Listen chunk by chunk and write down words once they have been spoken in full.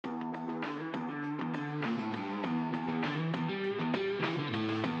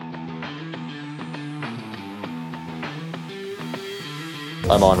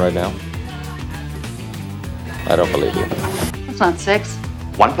I'm on right now. I don't believe you. That's not 6.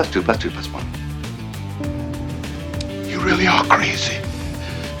 1 plus 2 plus 2 plus 1. You really are crazy.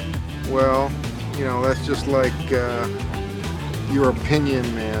 Well, that's just like your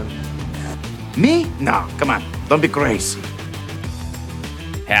opinion, man. Me? No, come on. Don't be crazy.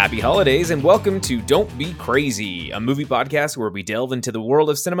 Happy holidays and welcome to Don't Be Crazy, a movie podcast where we delve into the world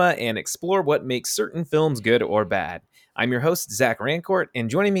of cinema and explore what makes certain films good or bad. I'm your host, Zach Rancourt, and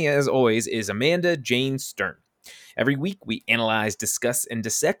joining me as always is Amanda Jane Stern. Every week we analyze, discuss, and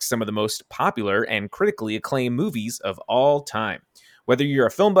dissect some of the most popular and critically acclaimed movies of all time. Whether you're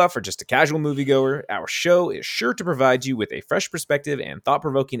a film buff or just a casual moviegoer, our show is sure to provide you with a fresh perspective and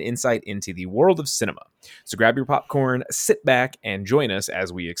thought-provoking insight into the world of cinema. So grab your popcorn, sit back, and join us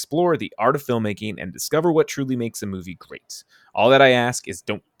as we explore the art of filmmaking and discover what truly makes a movie great. All that I ask is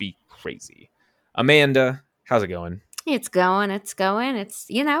don't be crazy. Amanda, how's it going? It's going. It's,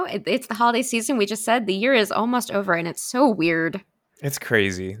 it's the holiday season. We just said the year is almost over and it's so weird. It's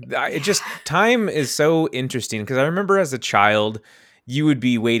crazy. Time is so interesting because I remember as a child, you would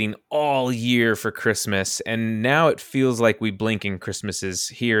be waiting all year for Christmas, and now it feels like we blink and Christmas is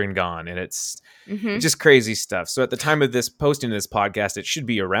here and gone, and it's just crazy stuff. So at the time of this posting this podcast, it should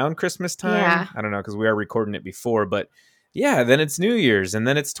be around Christmas time. Yeah. I don't know because we are recording it before, but yeah, then it's New Year's, and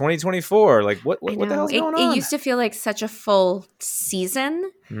then it's 2024. Like what the hell's going on? It used to feel like such a full season,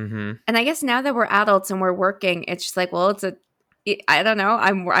 Mm-hmm. and I guess now that we're adults and we're working, it's just like, well, I don't know.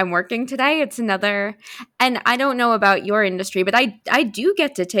 I'm working today. It's another, and I don't know about your industry, but I do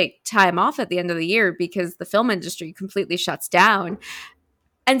get to take time off at the end of the year because the film industry completely shuts down,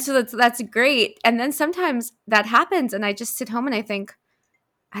 and so that's great. And then sometimes that happens, and I just sit home and I think,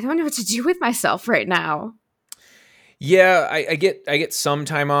 I don't know what to do with myself right now. Yeah, I get some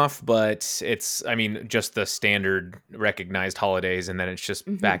time off, but it's, just the standard recognized holidays, and then it's just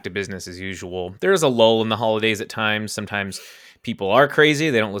back to business as usual. There's a lull in the holidays at times. Sometimes people are crazy.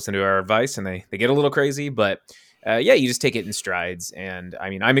 They don't listen to our advice, and they get a little crazy. But you just take it in strides. And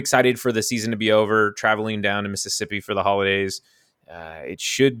I'm excited for the season to be over, traveling down to Mississippi for the holidays. It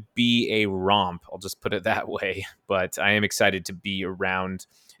should be a romp. I'll just put it that way. But I am excited to be around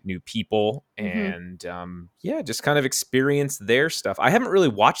new people and just kind of experience their stuff. I haven't really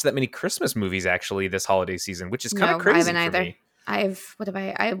watched that many Christmas movies actually this holiday season, which is kind of crazy. I haven't either. Me.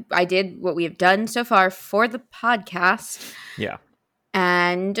 I did what we have done so far for the podcast. Yeah.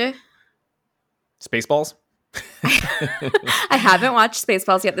 And Spaceballs? I haven't watched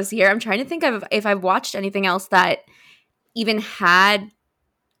Spaceballs yet this year. I'm trying to think of if I've watched anything else that even had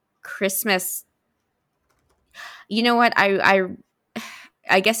Christmas. You know what?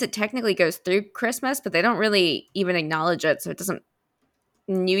 I guess it technically goes through Christmas, but they don't really even acknowledge it. So it doesn't.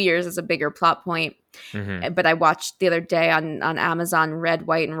 New Year's is a bigger plot point. But I watched the other day on Amazon Red,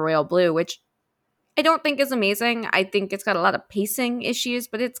 White, and Royal Blue, which I don't think is amazing. I think it's got a lot of pacing issues,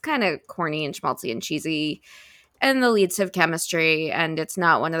 but it's kind of corny and schmaltzy and cheesy. And the leads have chemistry, and it's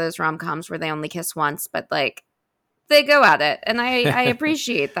not one of those rom-coms where they only kiss once, but like they go at it. And I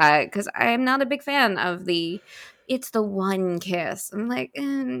appreciate that because I'm not a big fan of it's the one kiss. I'm like,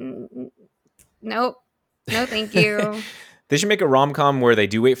 nope. No, thank you. They should make a rom-com where they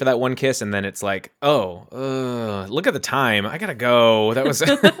do wait for that one kiss, and then it's like, look at the time. I gotta go. That was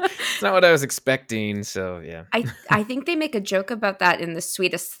it's not what I was expecting. So yeah. I think they make a joke about that in The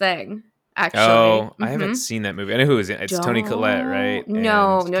Sweetest Thing. Actually, I haven't seen that movie. I know who is in it. It's Toni Collette, right?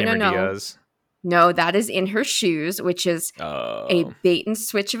 No. Diaz. No, that is In Her Shoes, which is a bait and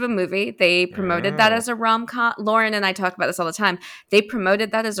switch of a movie. They promoted that as a rom-com. Lauren and I talk about this all the time. They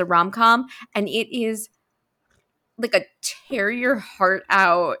promoted that as a rom-com, and it is like a tear your heart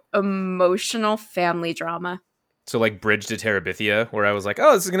out emotional family drama. So like Bridge to Terabithia, where I was like,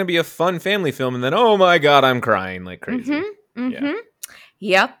 oh, this is going to be a fun family film. And then, oh my God, I'm crying like crazy. Yeah.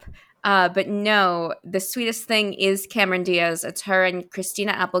 Yep. But no, The Sweetest Thing is Cameron Diaz. It's her and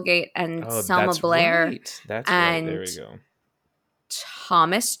Christina Applegate and Selma Blair. Right. That's right. There we go.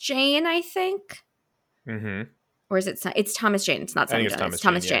 Thomas Jane, I think. Mm-hmm. Or is it? It's Thomas Jane. It's not Selma Jane. It's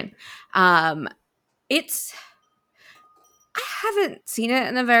Thomas Jane. I haven't seen it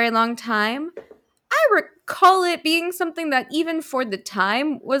in a very long time. I recall it being something that even for the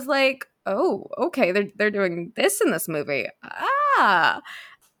time was like, oh, okay, they're doing this in this movie.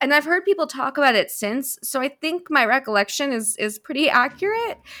 And I've heard people talk about it since, so I think my recollection is pretty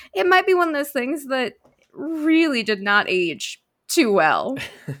accurate. It might be one of those things that really did not age too well.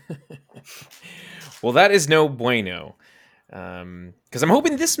 Well, that is no bueno. Because I'm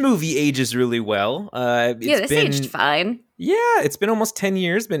hoping this movie ages really well. This aged fine. Yeah, it's been almost 10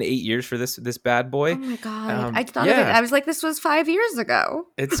 years, been 8 years for this bad boy. Oh my God. I thought of it. I was like, this was 5 years ago.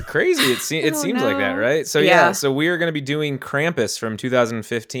 It's crazy. It seems like that, right? So so we are going to be doing Krampus from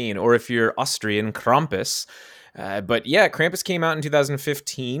 2015, or if you're Austrian, Krampus. But yeah, Krampus came out in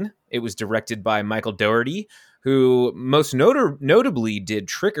 2015. It was directed by Michael Dougherty, who most notably did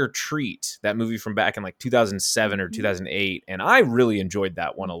Trick or Treat, that movie from back in like 2007 or 2008. And I really enjoyed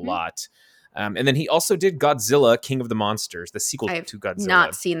that one a lot. And then he also did Godzilla, King of the Monsters, the sequel to Godzilla.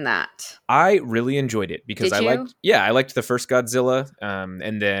 Not seen that. I really enjoyed it because I liked the first Godzilla,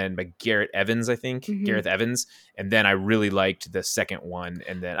 and then by Gareth Evans, Gareth Evans, and then I really liked the second one.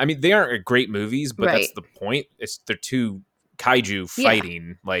 And then, I mean, they aren't great movies, but that's the point. They're two kaiju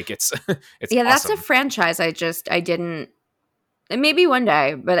fighting. Like it's awesome. That's a franchise I didn't, maybe one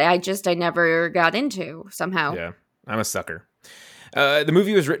day, but I never got into somehow. Yeah, I'm a sucker. The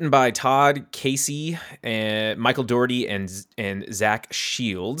movie was written by Todd Casey and Michael Dougherty and Zach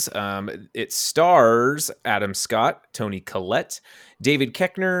Shields. It stars Adam Scott, Toni Collette, David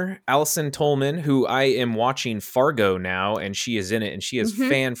Koechner, Allison Tolman, who I am watching Fargo now, and she is in it, and she is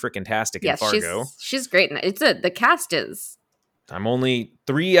fan-freaking-tastic in Fargo. She's great. The cast is. I'm only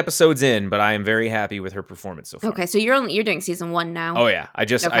 3 episodes in, but I am very happy with her performance so far. Okay, so you're doing season 1 now. Oh yeah,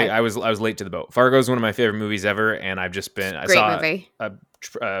 I was late to the boat. Fargo is one of my favorite movies ever, and I saw movie. A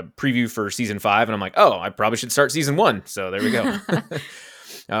preview for season 5, and I'm like, oh, I probably should start season 1. So there we go.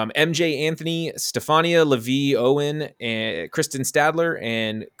 MJ Anthony, Stefania Levy Owen, and Kristen Stadler,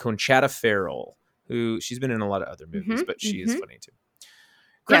 and Conchata Farrell, who she's been in a lot of other movies, but she is funny too.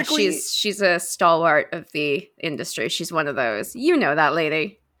 Yeah, she's a stalwart of the industry. She's one of those. You know that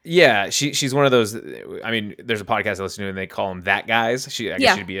lady. Yeah, she's one of those. I mean, there's a podcast I listen to, and they call them that guys. I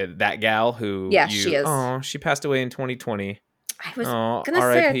guess she'd be that gal who. Yeah, she is. Oh, she passed away in 2020. I was gonna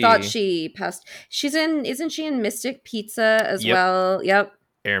say I thought she passed. Isn't she in Mystic Pizza as well? Yep.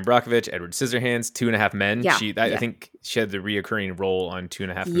 Aaron Brockovich, Edward Scissorhands, 2.5 Men. Yeah, I think she had the reoccurring role on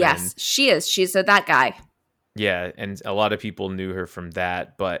 2.5 Men. Yes, she is. She's that guy. Yeah, and a lot of people knew her from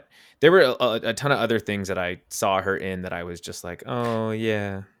that, but there were a ton of other things that I saw her in that I was just like, oh,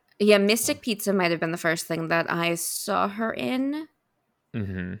 yeah. Yeah, Mystic Pizza might have been the first thing that I saw her in.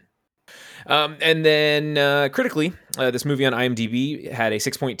 Mm-hmm. And then critically, this movie on IMDb had a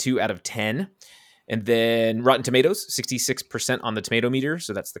 6.2 out of 10. And then Rotten Tomatoes, 66% on the tomato meter.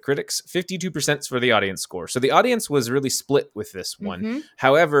 So that's the critics, 52% for the audience score. So the audience was really split with this one.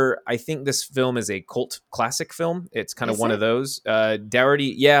 However, I think this film is a cult classic film. It's kind of one of those.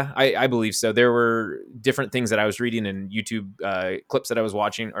 Dougherty, I believe so. There were different things that I was reading and YouTube clips that I was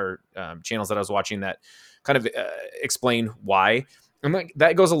watching, or channels that I was watching that kind of explain why. And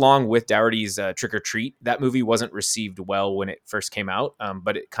that goes along with Dougherty's Trick or Treat. That movie wasn't received well when it first came out,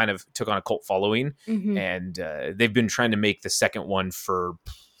 but it kind of took on a cult following. And they've been trying to make the second one for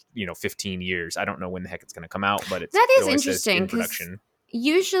 15 years. I don't know when the heck it's going to come out, but that is interesting.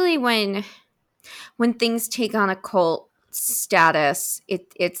 Usually when things take on a cult status,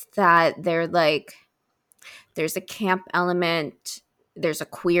 it's that they're like, there's a camp element, there's a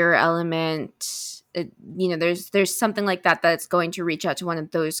queer element. There's something like that that's going to reach out to one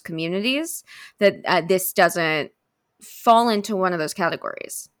of those communities that this doesn't fall into one of those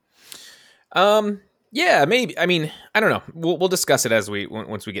categories. Yeah, maybe. I mean, I don't know. We'll discuss it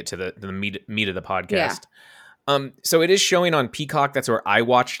once we get to the meat of the podcast. Yeah. So it is showing on Peacock. That's where I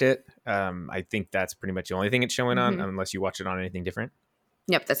watched it. I think that's pretty much the only thing it's showing on, unless you watch it on anything different.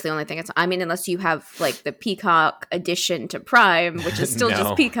 Yep, that's the only thing. Unless you have like the Peacock addition to Prime, which is still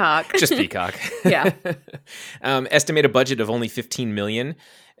just Peacock. Just Peacock. Yeah. Estimated budget of only $15 million,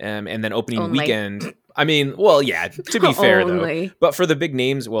 and then opening weekend. I mean, well, yeah. To be fair, though, but for the big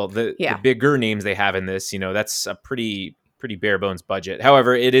names, the bigger names they have in this, that's a pretty bare bones budget.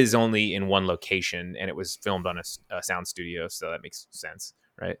 However, it is only in one location, and it was filmed on a sound studio, so that makes sense,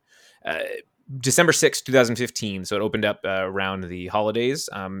 right? December 6th, 2015. So it opened up around the holidays,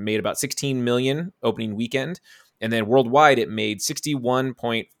 made about $16 million opening weekend. And then worldwide, it made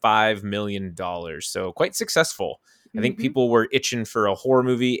 $61.5 million. So quite successful. I think people were itching for a horror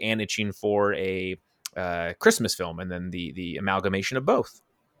movie and itching for a Christmas film, and then the amalgamation of both.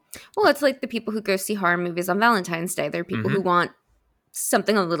 Well, it's like the people who go see horror movies on Valentine's Day. They're people who want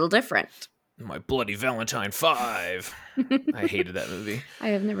something a little different. My Bloody Valentine 5. I hated that movie. I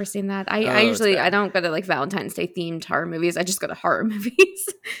have never seen that. I don't go to like Valentine's Day themed horror movies. I just go to horror movies.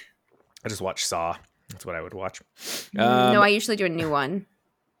 I just watch Saw. That's what I would watch. No, I usually do a new one.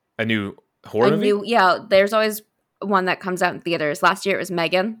 A new horror movie? There's always one that comes out in theaters. Last year it was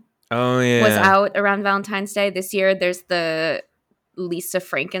Megan. Oh yeah. was out around Valentine's Day. This year, there's the Lisa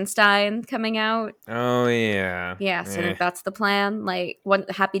Frankenstein coming out. Oh yeah. Yeah, so I think that's the plan. Like,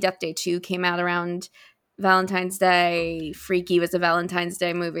 Happy Death Day 2 came out around Valentine's Day. Freaky was a Valentine's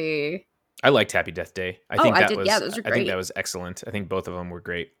Day movie. I liked Happy Death Day. I Oh, think I that did. was Yeah, those are I think great. that was excellent. I think both of them were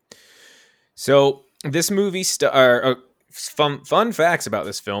great. So this movie fun facts about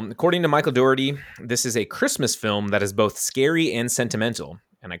this film. According to Michael Dougherty, this is a Christmas film that is both scary and sentimental.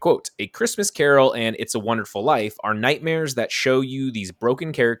 And I quote, "A Christmas Carol and It's a Wonderful Life are nightmares that show you these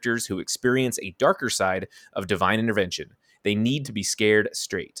broken characters who experience a darker side of divine intervention. They need to be scared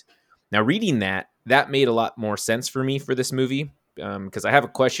straight." Now, reading that made a lot more sense for me for this movie, because I have a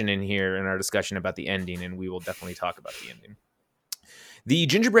question in here in our discussion about the ending, and we will definitely talk about the ending. The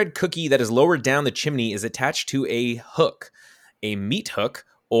gingerbread cookie that is lowered down the chimney is attached to a hook. A meat hook,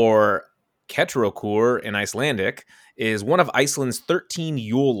 or ketrokur in Icelandic, is one of Iceland's 13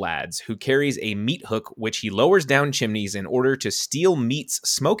 Yule lads who carries a meat hook which he lowers down chimneys in order to steal meats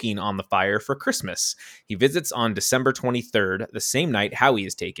smoking on the fire for Christmas. He visits on December 23rd, the same night Howie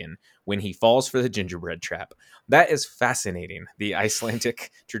is taken, when he falls for the gingerbread trap. That is fascinating, the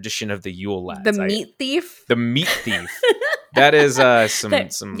Icelandic tradition of the Yule lads. The meat thief? The meat thief. That is some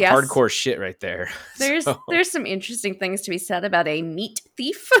yes. hardcore shit right there. There's some interesting things to be said about a meat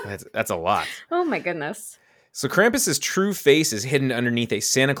thief. That's a lot. Oh my goodness. So Krampus's true face is hidden underneath a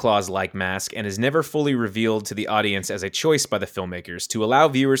Santa Claus-like mask and is never fully revealed to the audience as a choice by the filmmakers to allow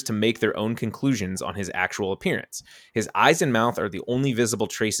viewers to make their own conclusions on his actual appearance. His eyes and mouth are the only visible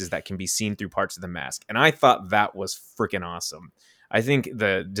traces that can be seen through parts of the mask, and I thought that was freaking awesome. I think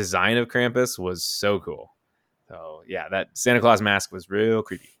the design of Krampus was so cool. So yeah, that Santa Claus mask was real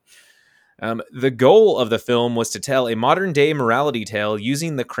creepy. The goal of the film was to tell a modern-day morality tale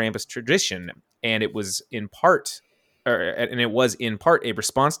using the Krampus tradition, and it was in part a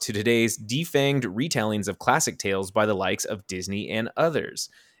response to today's defanged retellings of classic tales by the likes of Disney and others.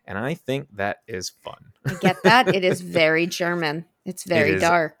 And I think that is fun. I get that. It is very German. It's very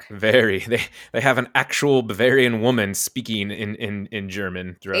dark. Very. They have an actual Bavarian woman speaking in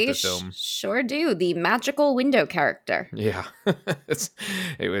German throughout the film. Sure do. The magical window character. Yeah.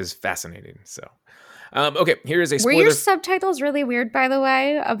 It was fascinating. So, okay, here is a spoiler. Were your subtitles really weird, by the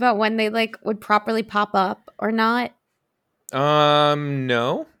way, about when they would properly pop up or not?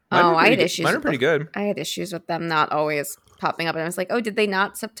 No. I had issues. Mine are pretty good. I had issues with them not always popping up, and I was like, "Oh, did they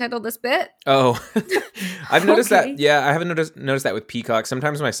not subtitle this bit?" Oh, I've noticed that. Yeah, I haven't noticed that with Peacock.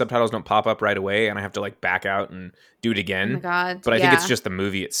 Sometimes my subtitles don't pop up right away, and I have to back out and do it again. Oh my god! But I think it's just the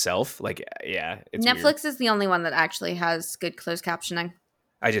movie itself. It's Netflix weird. Is the only one that actually has good closed captioning.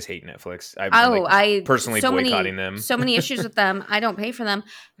 I just hate Netflix. I personally boycotting them. So many issues with them. I don't pay for them.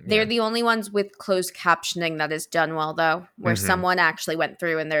 They're the only ones with closed captioning that is done well, though, where someone actually went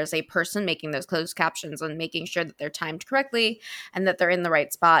through and there's a person making those closed captions and making sure that they're timed correctly and that they're in the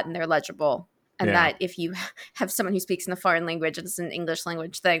right spot and they're legible. And that if you have someone who speaks in a foreign language, it's an English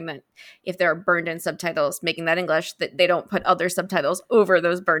language thing, that if there are burned in subtitles making that English, that they don't put other subtitles over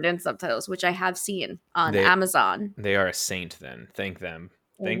those burned in subtitles, which I have seen on Amazon. They are a saint then. Thank them.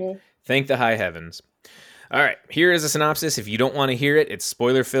 Thank the high heavens. All right, here is a synopsis. If you don't want to hear it, it's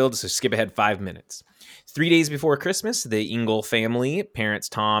spoiler-filled, so skip ahead 5 minutes. 3 days before Christmas, the Ingle family, parents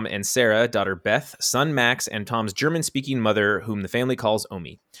Tom and Sarah, daughter Beth, son Max, and Tom's German-speaking mother, whom the family calls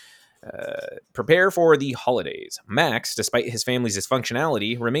Omi, prepare for the holidays. Max, despite his family's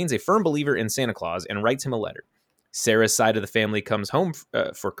dysfunctionality, remains a firm believer in Santa Claus and writes him a letter. Sarah's side of the family comes home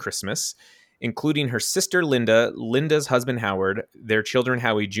for Christmas, including her sister Linda, Linda's husband Howard, their children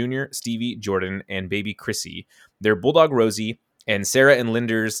Howie Jr., Stevie, Jordan, and baby Chrissy, their bulldog Rosie, and Sarah and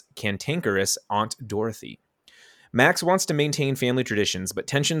Linda's cantankerous Aunt Dorothy. Max wants to maintain family traditions, but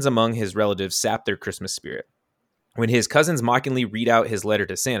tensions among his relatives sap their Christmas spirit. When his cousins mockingly read out his letter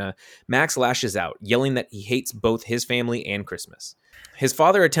to Santa, Max lashes out, yelling that he hates both his family and Christmas. His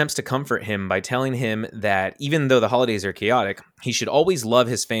father attempts to comfort him by telling him that even though the holidays are chaotic, he should always love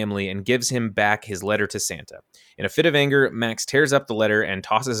his family and gives him back his letter to Santa. In a fit of anger, Max tears up the letter and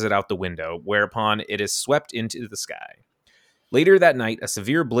tosses it out the window, whereupon it is swept into the sky. Later that night, a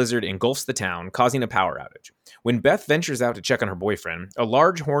severe blizzard engulfs the town, causing a power outage. When Beth ventures out to check on her boyfriend, a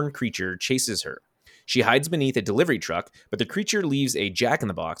large horned creature chases her. She hides beneath a delivery truck, but the creature leaves a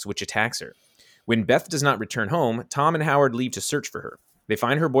jack-in-the-box which attacks her. When Beth does not return home, Tom and Howard leave to search for her. They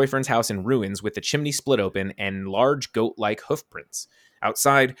find her boyfriend's house in ruins with the chimney split open and large goat-like hoof prints.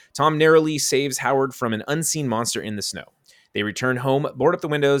 Outside, Tom narrowly saves Howard from an unseen monster in the snow. They return home, board up the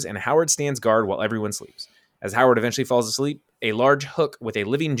windows, and Howard stands guard while everyone sleeps. As Howard eventually falls asleep, a large hook with a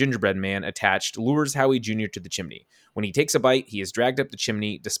living gingerbread man attached lures Howie Jr. to the chimney. When he takes a bite, he is dragged up the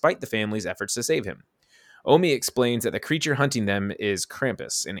chimney despite the family's efforts to save him. Omi explains that the creature hunting them is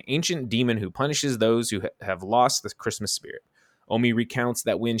Krampus, an ancient demon who punishes those who have lost the Christmas spirit. Omi recounts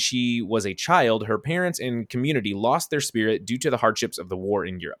that when she was a child, her parents and community lost their spirit due to the hardships of the war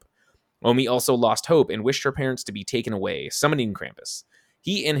in Europe. Omi also lost hope and wished her parents to be taken away, summoning Krampus.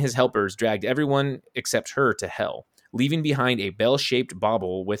 He and his helpers dragged everyone except her to hell, leaving behind a bell-shaped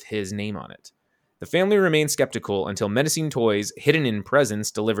bauble with his name on it. The family remained skeptical until menacing toys, hidden in presents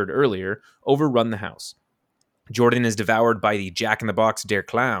delivered earlier, overrun the house. Jordan is devoured by the Jack-in-the-Box Der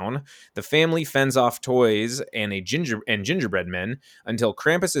Clown. The family fends off toys and gingerbread men until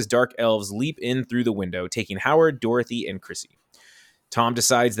Krampus's dark elves leap in through the window, taking Howard, Dorothy, and Chrissy. Tom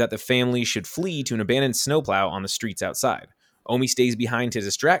decides that the family should flee to an abandoned snowplow on the streets outside. Omi stays behind to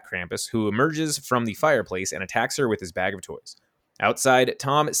distract Krampus, who emerges from the fireplace and attacks her with his bag of toys. Outside,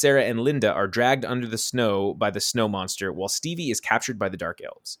 Tom, Sarah, and Linda are dragged under the snow by the snow monster, while Stevie is captured by the Dark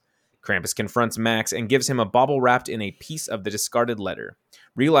Elves. Krampus confronts Max and gives him a bauble wrapped in a piece of the discarded letter.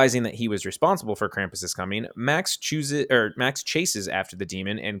 Realizing that he was responsible for Krampus's coming, Max chases after the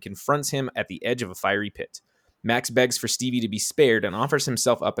demon and confronts him at the edge of a fiery pit. Max begs for Stevie to be spared and offers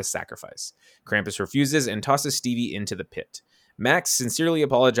himself up as sacrifice. Krampus refuses and tosses Stevie into the pit. Max sincerely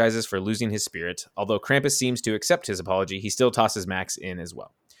apologizes for losing his spirit. Although Krampus seems to accept his apology, he still tosses Max in as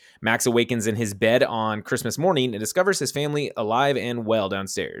well. Max awakens in his bed on Christmas morning and discovers his family alive and well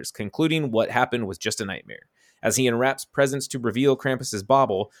downstairs, concluding what happened was just a nightmare. As he unwraps presents to reveal Krampus's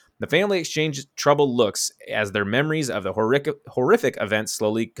bauble, the family exchange troubled looks as their memories of the horrific events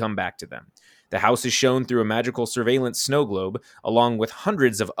slowly come back to them. The house is shown through a magical surveillance snow globe, along with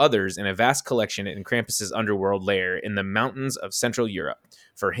hundreds of others in a vast collection in Krampus's underworld lair in the mountains of Central Europe,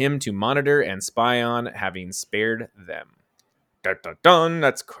 for him to monitor and spy on, having spared them. Dun, dun, dun,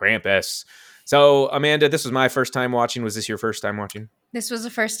 that's Krampus. So, Amanda, this was my first time watching. Was this your first time watching? This was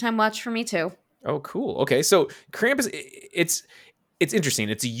a first time watch for me too. Oh, cool. Okay, so Krampus, it's interesting.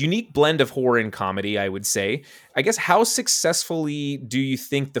 It's a unique blend of horror and comedy, I would say. I guess, how successfully do you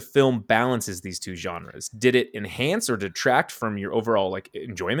think the film balances these two genres? Did it enhance or detract from your overall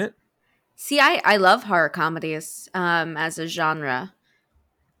enjoyment? See, I love horror comedies as a genre.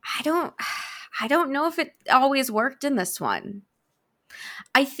 I don't know if it always worked in this one.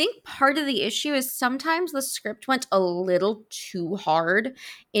 I think part of the issue is sometimes the script went a little too hard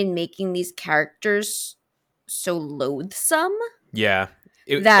in making these characters so loathsome. Yeah.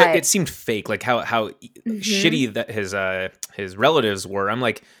 It seemed fake, like how shitty that his relatives were. I'm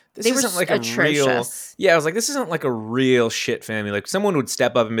like, this isn't like atrocious. A real. Yeah, I was like, this isn't like a real shit family. Like, someone would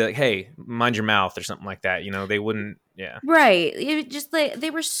step up and be like, "Hey, mind your mouth" or something like that. You know, they wouldn't. Yeah, right. It just they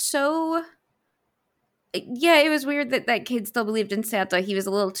were so. Yeah, it was weird that kid still believed in Santa. He was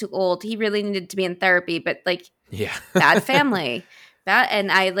a little too old. He really needed to be in therapy, but yeah, bad family.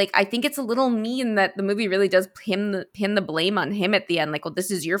 And I think it's a little mean that the movie really does pin the blame on him at the end. Like, well,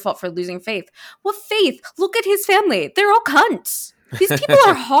 this is your fault for losing faith. What faith? Look at his family. They're all cunts. These people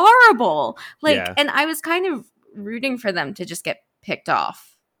are horrible. Yeah. And I was kind of rooting for them to just get picked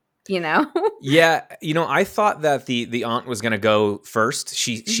off, you know? Yeah. I thought that the aunt was going to go first.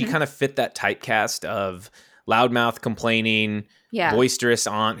 She kind of fit that typecast of loudmouth, complaining, boisterous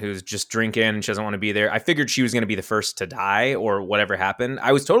aunt who's just drinking and she doesn't want to be there. I figured she was going to be the first to die or whatever happened.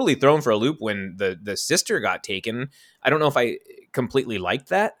 I was totally thrown for a loop when the sister got taken. I don't know if I completely liked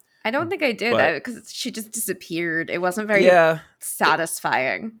that. I don't think I did because she just disappeared. It wasn't very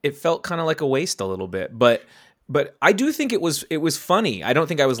satisfying. It felt kind of like a waste a little bit, but I do think it was funny. I don't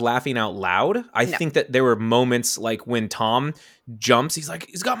think I was laughing out loud. I think that there were moments like when Tom jumps, he's like,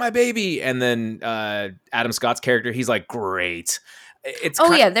 he's got my baby. And then Adam Scott's character, he's like, great.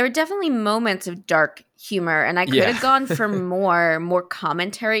 There were definitely moments of dark humor, and I could have gone for more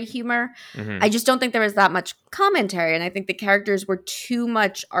commentary humor. Mm-hmm. I just don't think there was that much commentary, and I think the characters were too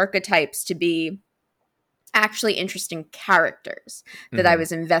much archetypes to be actually interesting characters that I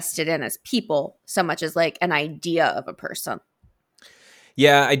was invested in as people, so much as like an idea of a person.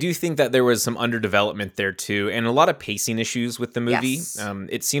 Yeah, I do think that there was some underdevelopment there too, and a lot of pacing issues with the movie. Yes.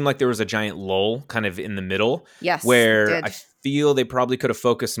 It seemed like there was a giant lull kind of in the middle. Yes, where I feel they probably could have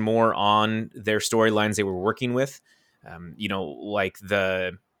focused more on their storylines they were working with. Like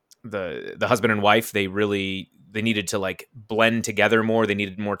the husband and wife, they needed to like blend together more. They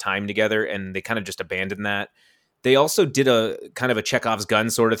needed more time together, and they kind of just abandoned that. They also did a kind of a Chekhov's gun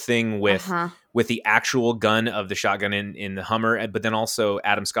sort of thing with the actual gun of the shotgun in the Hummer, but then also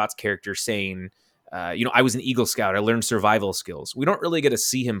Adam Scott's character saying, I was an Eagle Scout. I learned survival skills. We don't really get to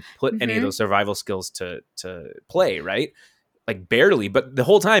see him put any of those survival skills to play, right? like barely, but the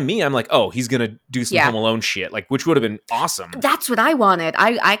whole time I'm like, oh, he's gonna do some Yeah. Home Alone shit, like, which would have been awesome. That's what I wanted.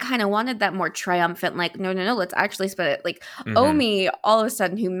 I kind of wanted that more triumphant, like, no, let's actually split it. Like, Omi, all of a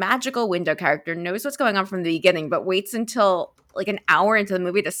sudden, who magical window character, knows what's going on from the beginning, but waits until like an hour into the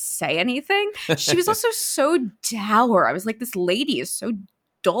movie to say anything. She was also so dour. I was like, this lady is so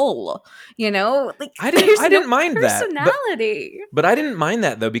dull, you know? Like, I didn't mind personality. that. But I didn't mind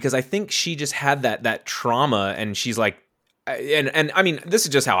that though, because I think she just had that trauma, and she's like, and I mean, this is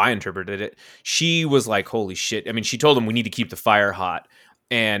just how I interpreted it. She was like, holy shit. I mean, she told him we need to keep the fire hot.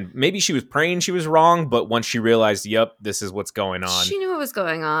 And maybe she was praying she was wrong, but once she realized, yep, this is what's going on. She knew what was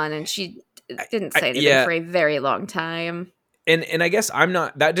going on, and she didn't say anything for a very long time. And I guess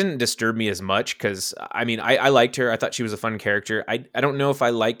that didn't disturb me as much, because I mean, I liked her. I thought she was a fun character. I don't know if I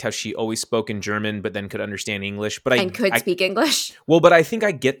liked how she always spoke in German, but then could understand English. But I could speak English. Well, but I think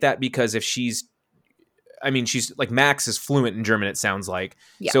I get that, because if she's like, Max is fluent in German, it sounds like.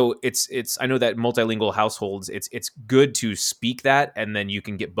 Yeah. So it's I know that multilingual households, it's good to speak that, and then you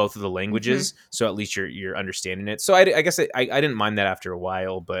can get both of the languages. So at least you're understanding it. So I guess I didn't mind that after a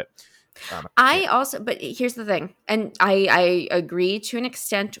while, but. But here's the thing, and I agree to an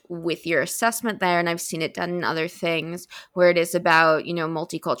extent with your assessment there, and I've seen it done in other things where it is about, you know,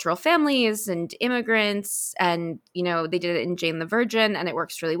 multicultural families and immigrants, and, you know, they did it in Jane the Virgin, and it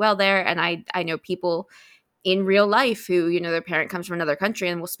works really well there. And I know people in real life who, you know, their parent comes from another country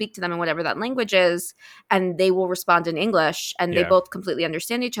and will speak to them in whatever that language is, and they will respond in English, and they both completely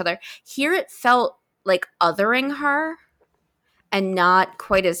understand each other. Here it felt like othering her, and not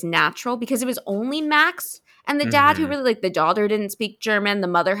quite as natural, because it was only Max and the dad who really, like, the daughter didn't speak German. The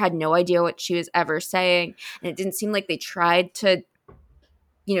mother had no idea what she was ever saying. And it didn't seem like they tried to,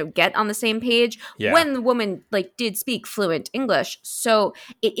 you know, get on the same page when the woman, like, did speak fluent English. So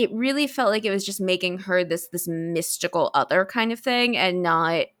it really felt like it was just making her this mystical other kind of thing, and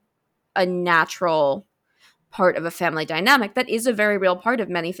not a natural part of a family dynamic that is a very real part of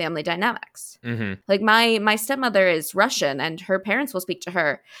many family dynamics. Like, my stepmother is Russian, and her parents will speak to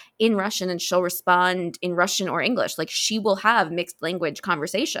her in Russian, and she'll respond in Russian or English. Like, she will have mixed language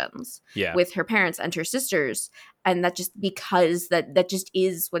conversations with her parents and her sisters, and that just because that just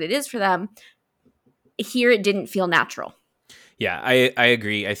is what it is for them. Here it didn't feel natural. Yeah, I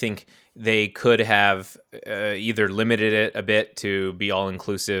agree. I think they could have either limited it a bit to be all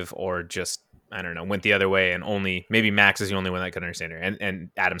inclusive, or just, I don't know, went the other way, and only maybe Max is the only one that could understand her, and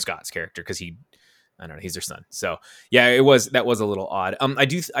Adam Scott's character, because I don't know, he's their son. So yeah, that was a little odd. I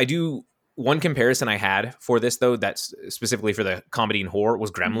do one comparison I had for this, though, that's specifically for the comedy and horror,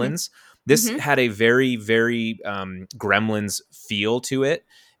 was Gremlins. This had a very, very Gremlins feel to it.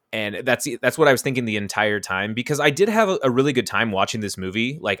 And that's what I was thinking the entire time, because I did have a really good time watching this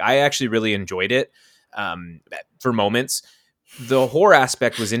movie. Like, I actually really enjoyed it for moments. The horror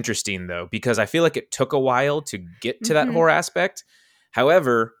aspect was interesting, though, because I feel like it took a while to get to that horror aspect.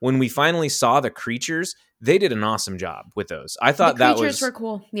 However, when we finally saw the creatures, they did an awesome job with those. I thought the creatures were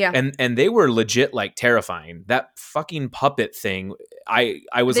cool. Yeah. And they were legit, like, terrifying. That fucking puppet thing, I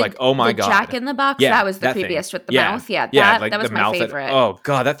was like, oh my God. Jack in the Box, that was the creepiest with the mouth. Yeah, that was my favorite. Oh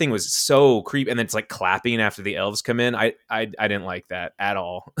God, that thing was so creepy. And then it's like clapping after the elves come in. I didn't like that at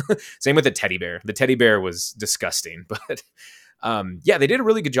all. Same with the teddy bear. The teddy bear was disgusting, but they did a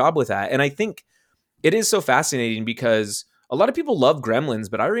really good job with that. And I think it is so fascinating, because a lot of people love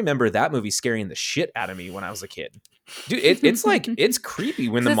Gremlins, but I remember that movie scaring the shit out of me when I was a kid. Dude, it's like, it's creepy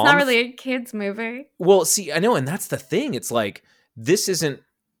when the mom... It's not really a kid's movie. Well, see, I know, and that's the thing. It's like, this isn't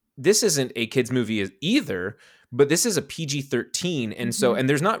a kid's movie either, but this is a PG-13, and so, and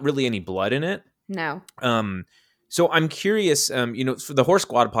there's not really any blood in it. No. So I'm curious, you know, for the Horror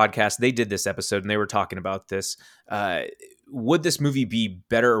Squad podcast, they did this episode, and they were talking about this. Would this movie be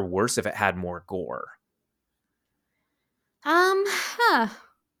better or worse if it had more gore?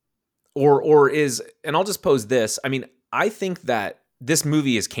 Or is, and I'll just pose this. I mean, I think that this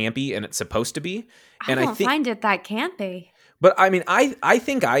movie is campy, and it's supposed to be. And I don't find it that campy. But I mean, I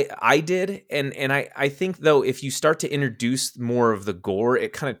think I did. And I think, though, if you start to introduce more of the gore,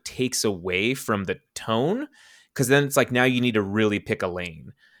 it kind of takes away from the tone, because then it's like, now you need to really pick a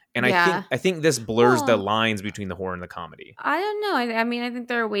lane. And I think this blurs the lines between the horror and the comedy. I don't know. I mean, I think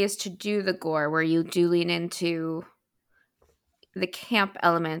there are ways to do the gore where you do lean into the camp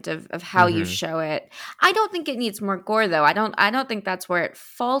element of how you show it. I don't think it needs more gore, though. I don't think that's where it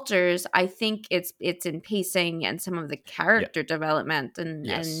falters. I think it's in pacing and some of the character development, and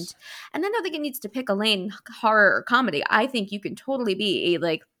I don't think it needs to pick a lane, horror or comedy. I think you can totally be a,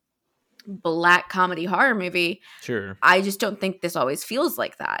 like, black comedy horror movie. Sure. I just don't think this always feels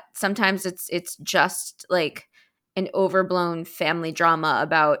like that. Sometimes it's just like an overblown family drama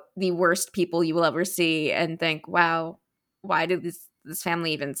about the worst people you will ever see and think, wow, why did this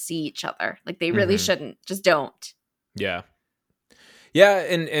family even see each other? Like, they really shouldn't. Just don't. Yeah. Yeah,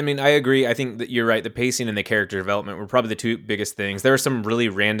 and I mean, I agree. I think that you're right. The pacing and the character development were probably the two biggest things. There was some really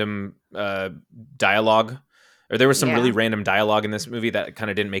random dialogue, or there was some really random dialogue in this movie that kind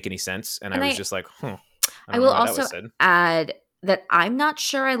of didn't make any sense, and I was just like, I I don't will know why that also was said. add that I'm not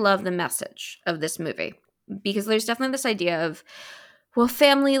sure I love the message of this movie, because there's definitely this idea of, well,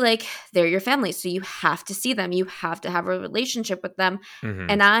 family, like, they're your family, so you have to see them. You have to have a relationship with them.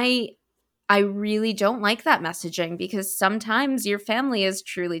 And I really don't like that messaging, because sometimes your family is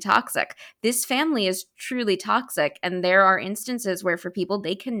truly toxic. This family is truly toxic. And there are instances where, for people,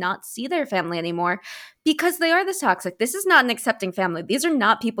 they cannot see their family anymore because they are this toxic. This is not an accepting family. These are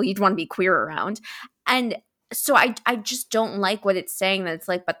not people you'd want to be queer around. And so I just don't like what it's saying, that it's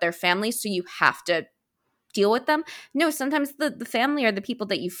like, but they're family, so you have to deal with them. No, sometimes the family are the people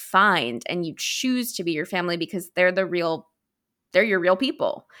that you find and you choose to be your family because they're your real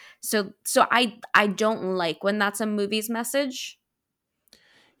people. So I don't like when that's a movie's message.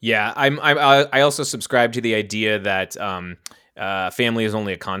 Yeah, I also subscribe to the idea that family is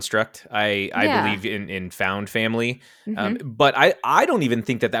only a construct. I believe in found family, but I don't even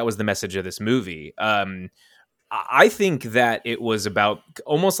think that was the message of this movie. I think that it was about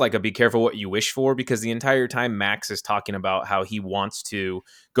almost like a be careful what you wish for, because the entire time Max is talking about how he wants to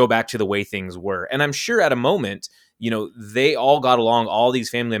go back to the way things were. And I'm sure at a moment, they all got along, all these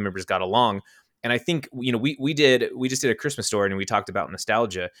family members got along. And I think, we just did a Christmas story and we talked about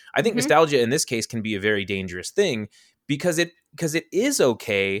nostalgia. I think nostalgia in this case can be a very dangerous thing, because it is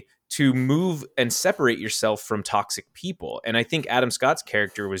okay to move and separate yourself from toxic people. And I think Adam Scott's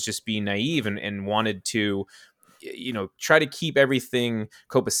character was just being naive and wanted to, try to keep everything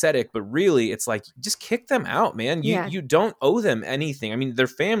copacetic, but really it's like, just kick them out, man. You don't owe them anything. I mean, they're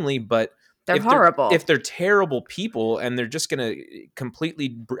family, but they're horrible. If they're terrible people and they're just going to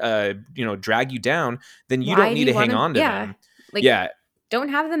completely, drag you down, then you don't need to hang on to them. Don't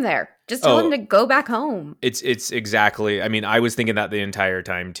have them there. Just tell them to go back home. It's exactly. I mean, I was thinking that the entire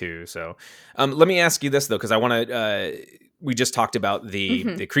time too. So, let me ask you this though, because I want to. We just talked about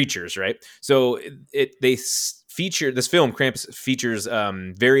the creatures, right? So this film Krampus features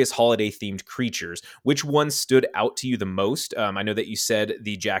various holiday themed creatures. Which ones stood out to you the most? I know that you said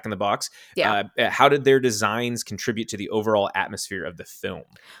the Jack in the Box. Yeah. How did their designs contribute to the overall atmosphere of the film?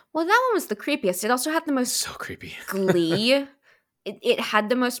 Well, that one was the creepiest. It also had the most creepy glee. It had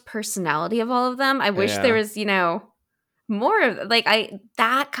the most personality of all of them. I wish there was, more of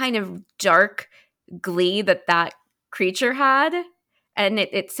that kind of dark glee that creature had, and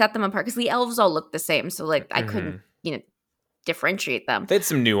it set them apart, because the elves all looked the same, so I couldn't differentiate them. They had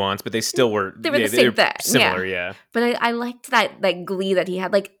some nuance, but they still were the same thing, similar. But I liked that glee that he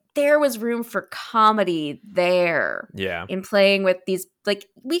had. There was room for comedy there, in playing with these.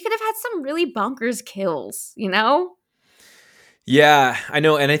 We could have had some really bonkers kills, Yeah, I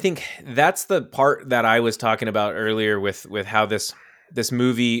know, and I think that's the part that I was talking about earlier with how this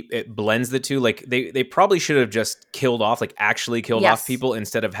movie, it blends the two. They probably should have just actually killed off people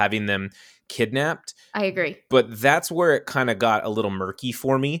instead of having them kidnapped. I agree. But that's where it kind of got a little murky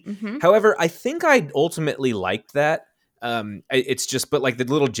for me. However, I think I ultimately liked that. It's just, but the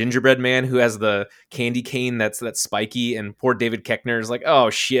little gingerbread man who has the candy cane that's spiky, and poor David Koechner is like, oh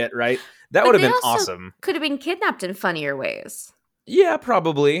shit, right? That would have been awesome. Could have been kidnapped in funnier ways. Yeah,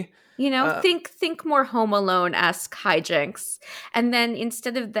 probably. Think more Home Alone-esque hijinks. And then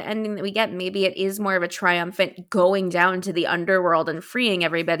instead of the ending that we get, maybe it is more of a triumphant going down to the underworld and freeing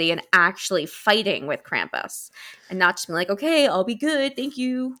everybody and actually fighting with Krampus. And not just being like, okay, I'll be good, thank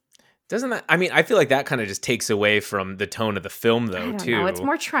you. Doesn't that, I mean, I feel like that kind of just takes away from the tone of the film, though, I don't too. know. It's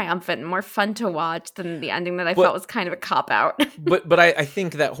more triumphant and more fun to watch than the ending that I felt was kind of a cop-out. but I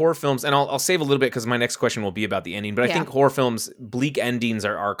think that horror films, and I'll save a little bit because my next question will be about the ending, but I think horror films, bleak endings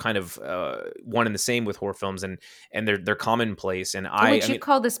are kind of one and the same with horror films, and they're commonplace. And Would you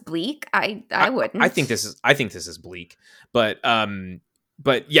call this bleak? I wouldn't. I think this is bleak, but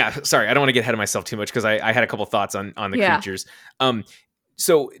yeah, sorry, I don't want to get ahead of myself too much, because I had a couple thoughts on the creatures.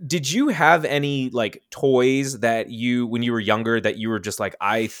 So did you have any toys that when you were younger, that you were just like,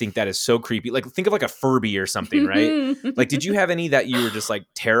 I think that is so creepy? Think of a Furby or something, right? Did you have any that you were just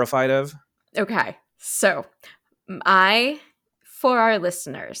terrified of? Okay. So for our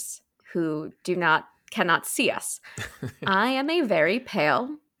listeners who cannot see us, I am a very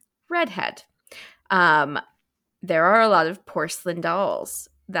pale redhead. There are a lot of porcelain dolls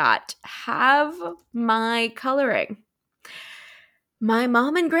that have my coloring. My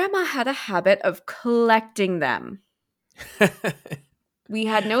mom and grandma had a habit of collecting them. We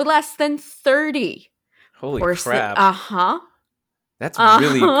had no less than 30 Holy porcelain. crap. Uh-huh. That's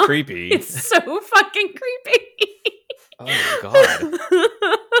really Uh-huh. creepy. It's so fucking creepy. Oh, God.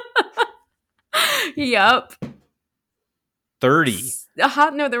 Yep. 30.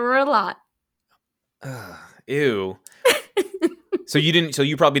 No, there were a lot. Ugh, ew. So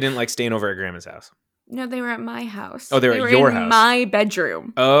you probably didn't like staying over at grandma's house. No, they were at my house. Oh, they were at your in house. my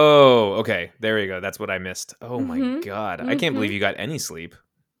bedroom. Oh, okay. There you go. That's what I missed. Oh my Mhm. God. I can't believe you got any sleep.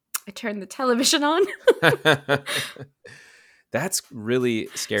 I turned the television on. That's really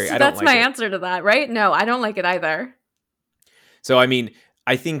scary. So I don't that's like my it. answer to that, right? No, I don't like it either. So I mean,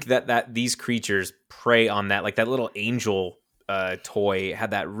 I think that these creatures prey on that, like that little angel toy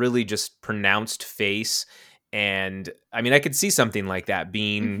had that really just pronounced face, and I mean, I could see something like that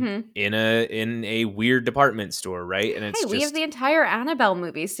being in a weird department store, right? And it's Hey, we have the entire Annabelle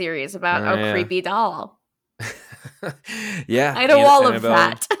movie series about a yeah. creepy doll. Yeah, I had a wall of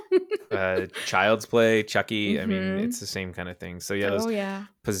Annabelle, that. Child's Play, Chucky. I mean, it's the same kind of thing. So yeah, those yeah.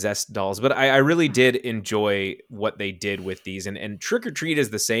 possessed dolls. But I really did enjoy what they did with these. And Trick or Treat is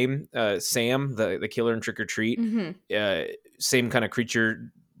the same. Sam, the killer in Trick or Treat, same kind of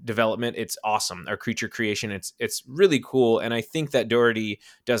creature development. It's awesome. Our creature creation. It's really cool. And I think that Doherty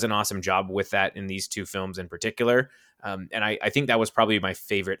does an awesome job with that in these two films in particular. And I think that was probably my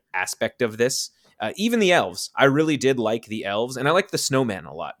favorite aspect of this. Even the elves. I really did like the elves, and I like the snowman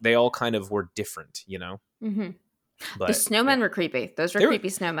a lot. They all kind of were different, you know? But, the snowmen were creepy. Those were creepy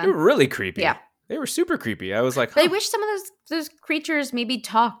snowmen. They were really creepy. Yeah. They were super creepy. I was like, I wish some of those creatures maybe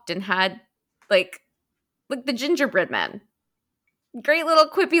talked and had, like the gingerbread men. Great little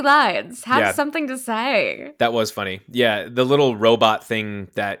quippy lines. Had something to say. That was funny. Yeah, the little robot thing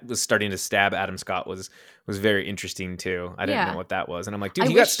that was starting to stab Adam Scott was very interesting too. I didn't know what that was. And I'm like, dude,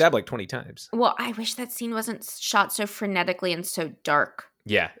 he got stabbed like 20 times. Well, I wish that scene wasn't shot so frenetically and so dark.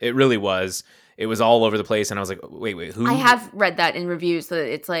 Yeah, it really was. It was all over the place. And I was like, wait, who? I have read that in reviews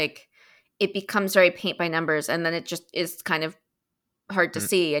that it's like, it becomes very paint by numbers and then it just is kind of hard to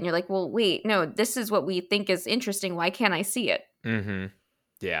see. And you're like, well, wait, no, this is what we think is interesting. Why can't I see it? Mm-hmm.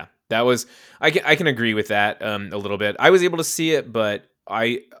 Yeah, that was, I can agree with that a little bit. I was able to see it, but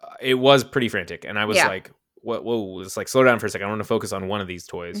it was pretty frantic. And I was like, whoa, it's like, slow down for a second. I want to focus on one of these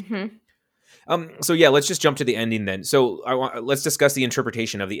toys. So yeah, let's just jump to the ending then. So let's discuss the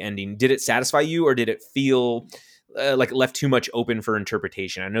interpretation of the ending. Did it satisfy you, or did it feel like it left too much open for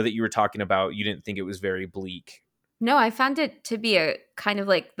interpretation? I know that you were talking about you didn't think it was very bleak. No, I found it to be a kind of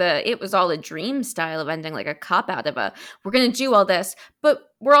like it was all a dream style of ending, like a cop out of we're going to do all this, but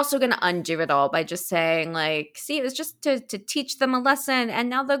we're also going to undo it all by just saying like, see, it was just to teach them a lesson and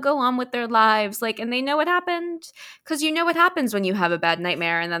now they'll go on with their lives. Like, and they know what happened because you know what happens when you have a bad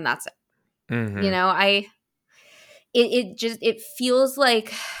nightmare and then that's it. You know, it feels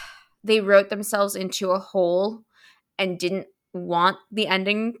like they wrote themselves into a hole and didn't want the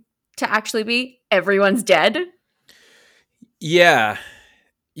ending to actually be everyone's dead. Yeah.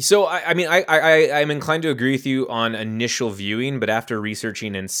 So, I mean, I'm inclined to agree with you on initial viewing, but after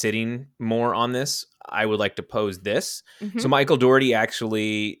researching and sitting more on this, I would like to pose this. So Michael Dougherty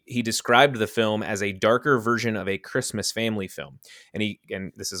he described the film as a darker version of a Christmas family film.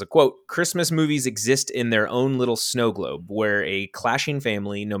 And this is a quote, "Christmas movies exist in their own little snow globe where a clashing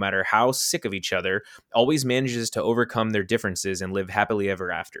family, no matter how sick of each other, always manages to overcome their differences and live happily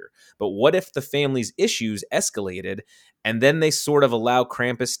ever after. But what if the family's issues escalated and then they sort of allow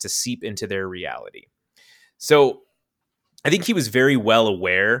Krampus to seep into their reality?" So I think he was very well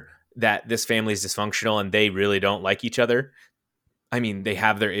aware that this family is dysfunctional and they really don't like each other. I mean, they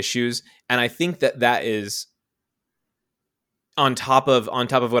have their issues. And I think that is on top of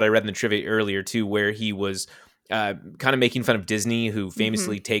what I read in the trivia earlier too, where he was kind of making fun of Disney, who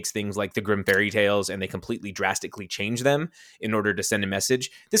famously takes things like the Grimm fairy tales and they completely drastically change them in order to send a message.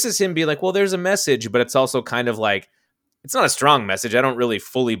 This is him being like, well, there's a message, but it's also kind of like, it's not a strong message. I don't really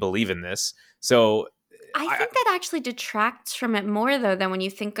fully believe in this. So I think that actually detracts from it more, though, than when you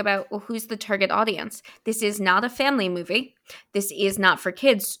think about, well, who's the target audience? This is not a family movie. This is not for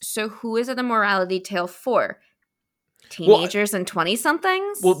kids. So who is it a morality tale for? Teenagers and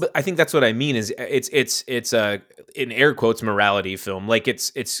 20-somethings? Well, but I think that's what I mean is it's a, in air quotes, morality film. Like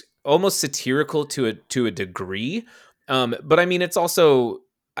it's almost satirical to a degree. But I mean, it's also,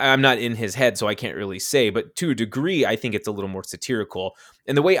 I'm not in his head, so I can't really say, but to a degree, I think it's a little more satirical.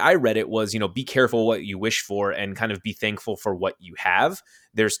 And the way I read it was, be careful what you wish for and kind of be thankful for what you have.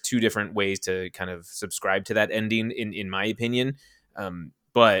 There's two different ways to kind of subscribe to that ending, in my opinion.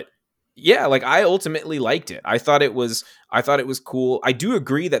 But Yeah, like I ultimately liked it. I thought it was cool. I do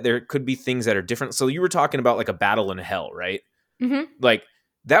agree that there could be things that are different. So you were talking about like a battle in hell, right? Mm-hmm. Like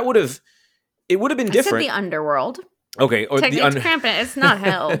it would have been I said different. the underworld. Okay, or Technically, it's Krampus. It's not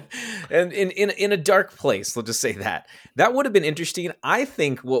hell. And in a dark place, let's just say that. That would have been interesting. I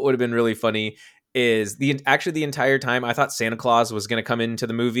think what would have been really funny is the entire time I thought Santa Claus was going to come into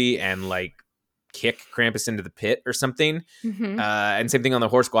the movie and like kick Krampus into the pit or something. Mm-hmm. And same thing on the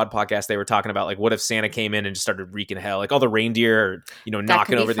Horror Squad podcast. They were talking about like, what if Santa came in and just started wreaking hell, like all the reindeer, are, That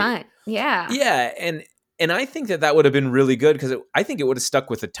knocking could be over fun. Yeah. yeah, and I think that would have been really good because I think it would have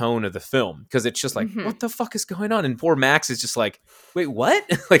stuck with the tone of the film because it's just like, Mhm. what the fuck is going on? And poor Max is just like, wait, what?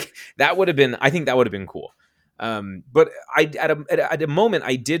 Like that would have been. I think that would have been cool. But at a moment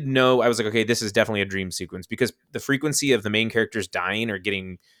I did know I was like, okay, this is definitely a dream sequence because the frequency of the main characters dying or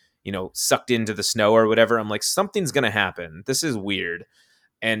getting, sucked into the snow or whatever. I'm like, something's gonna happen. This is weird,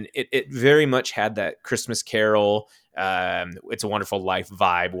 and it very much had that Christmas Carol, It's a Wonderful Life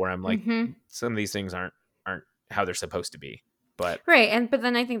vibe where I'm like, Mhm. some of these things aren't how they're supposed to be. But Right, but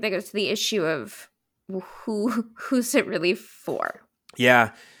then I think that goes to the issue of who's it really for?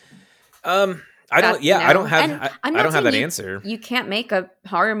 yeah, I don't. Yeah, I don't have. I don't have that answer. You can't make a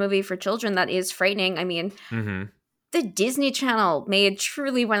horror movie for children that is frightening. I mean, Mm-hmm. the Disney Channel made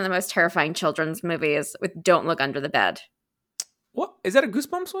truly one of the most terrifying children's movies with "Don't Look Under the Bed." What is that? A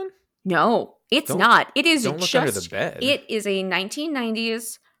Goosebumps one? No, it's Don't- not. It is Don't Look just. Under the Bed. It is a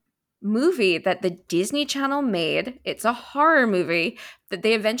 1990s movie that the Disney Channel made. It's a horror movie that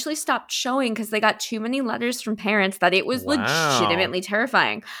they eventually stopped showing because they got too many letters from parents that it was Wow. legitimately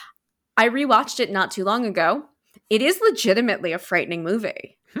terrifying. I rewatched it not too long ago. It is legitimately a frightening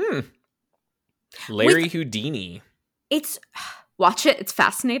movie. Larry Houdini. Watch it. It's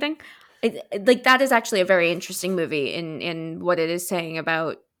fascinating. Like that is actually a very interesting movie in what it is saying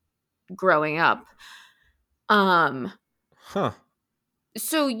about growing up. Huh.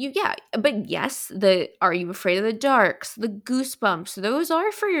 So but yes, the Are You Afraid of the Darks, the Goosebumps, those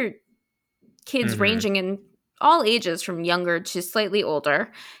are for your kids Mhm. ranging in all ages from younger to slightly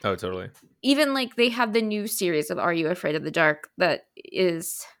older. Oh, totally. Even like they have the new series of Are You Afraid of the Dark that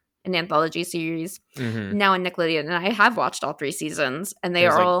is an anthology series Mm-hmm. now on Nickelodeon, and I have watched all 3 seasons, and they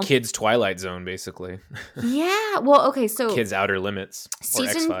It's are like all kids' Twilight Zone, basically. yeah. Well, okay, so Kids' Outer Limits or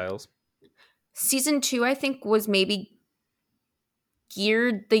Season- X-Files. season 2, I think, was maybe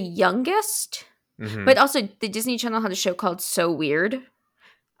geared the youngest. Mhm. But also, the Disney Channel had a show called So Weird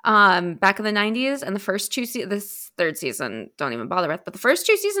back in the 90s. And the first 2 this third season, don't even bother with. But the first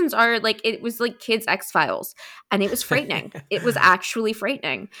 2 seasons are like, it was like kids' X-Files. And it was frightening. It was actually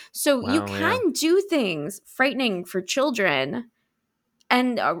frightening. So you Wow, can do things frightening for children.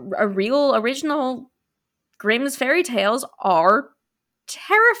 And a real original Grimm's fairy tales are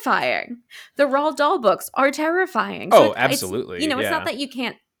terrifying. The Roald Dahl books are terrifying. Oh, it's absolutely, it's yeah. not that you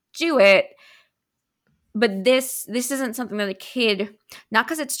can't do it, but this isn't something that a kid, not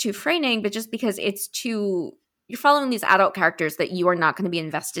because it's too frightening, but just because it's too, you're following these adult characters that you are not going to be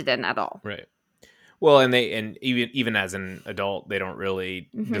invested in at all. Right. Well, and even as an adult, they don't really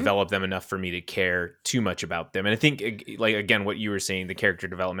Mhm. develop them enough for me to care too much about them. And I think, like again, what you were saying, the character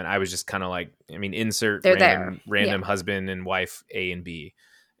development, I was just kind of like, I mean, insert They're random there. husband and wife A and B,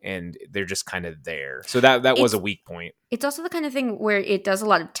 and they're just kind of there. So that was a weak point. It's also the kind of thing where it does a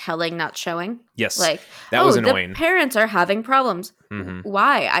lot of telling, not showing. Yes, Like, that was annoying. The parents are having problems. Mhm.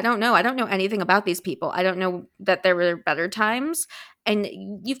 Why? I don't know. I don't know anything about these people. I don't know that there were better times. And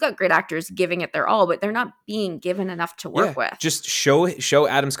you've got great actors giving it their all, but they're not being given enough to work with. Just show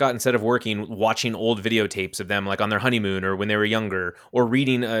Adam Scott, instead of watching old videotapes of them like on their honeymoon or when they were younger, or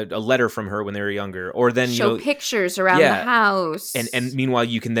reading a letter from her when they were younger, or then show pictures around the house. And meanwhile,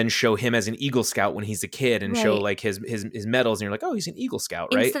 you can then show him as an Eagle Scout when he's a kid, and show Right. like his medals, and you're like, oh, he's an Eagle Scout,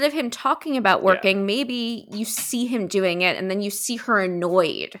 right? Instead of him talking about working, maybe you see him doing it, and then you see her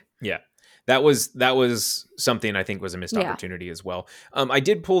annoyed. Yeah. That was something I think was a missed opportunity as well. I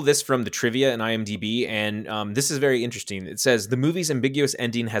did pull this from the trivia in IMDb, and this is very interesting. It says the movie's ambiguous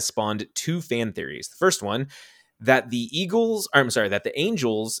ending has spawned 2 fan theories. The first one, that the Angels,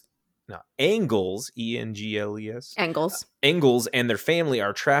 E-N-G-L-E-S, Engels and their family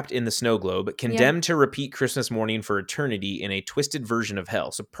are trapped in the snow globe, condemned to repeat Christmas morning for eternity in a twisted version of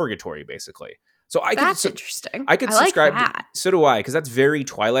hell. So purgatory, basically. So That's interesting. I could like subscribe. that. So do I, because that's very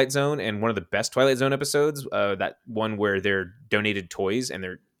Twilight Zone, and one of the best Twilight Zone episodes. That one where they're donated toys and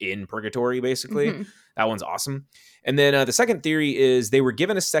they're in purgatory, basically. Mhm. That one's awesome. And then the second theory is they were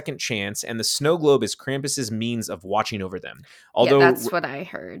given a second chance, and the snow globe is Krampus's means of watching over them. Although that's what I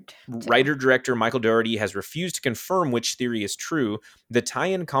heard too. Writer-director Michael Dougherty has refused to confirm which theory is true, the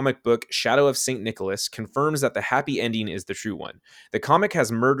tie-in comic book Shadow of St. Nicholas confirms that the happy ending is the true one. The comic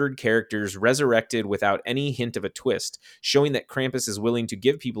has murdered characters resurrected without any hint of a twist, showing that Krampus is willing to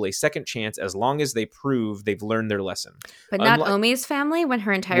give people a second chance as long as they prove they've learned their lesson. But not Omi's family when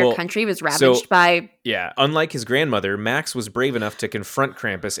her entire country was ravaged by... Yeah, unlike his grandmother, Max was brave enough to confront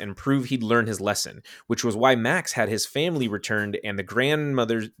Krampus and prove he'd learned his lesson, which was why Max had his family returned and the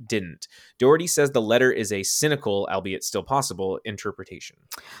grandmother didn't. Dougherty says the letter is a cynical, albeit still possible, interpretation.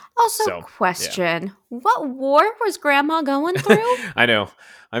 Also, question, what war was Grandma going through? I know.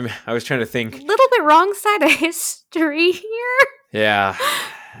 I was trying to think. A little bit wrong side of history here. Yeah.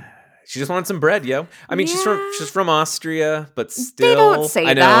 She just wanted some bread, yo. I mean, she's from Austria, but still, they don't say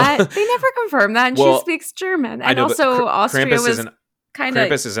that. They never confirm that, and she speaks German. And I know, also, Austria Krampus was kind of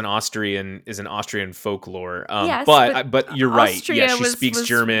Krampus is an Austrian folklore. Yes, but you're right. Austria she speaks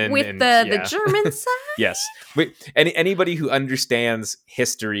German with the German side. Yes. Anybody who understands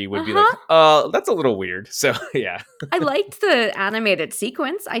history would be like, that's a little weird. So yeah. I liked the animated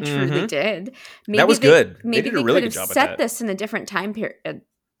sequence. I truly did. Maybe that was good. Maybe they did a really good could have job set at that. this in a different time period.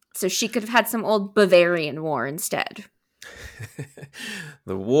 So she could have had some old Bavarian war instead.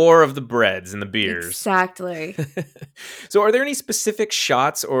 The war of the breads and the beers. Exactly. So are there any specific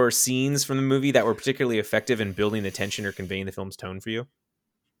shots or scenes from the movie that were particularly effective in building the tension or conveying the film's tone for you?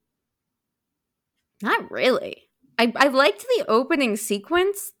 Not really. I liked the opening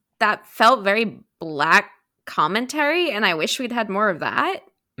sequence. That felt very black commentary, and I wish we'd had more of that.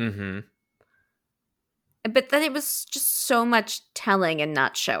 Mm-hmm. But then it was just so much telling and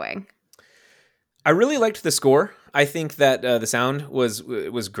not showing. I really liked the score. I think that the sound was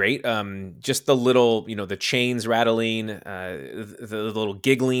great. Just the little, the chains rattling, the little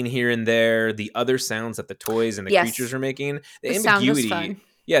giggling here and there, the other sounds that the toys and the creatures are making. The ambiguity, sound was fun.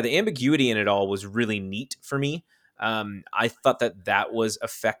 Yeah, the ambiguity in it all was really neat for me. I thought that was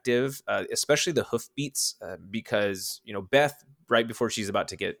effective, especially the hoof beats, because Beth, right before she's about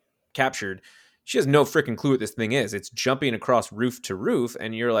to get captured, she has no freaking clue what this thing is. It's jumping across roof to roof,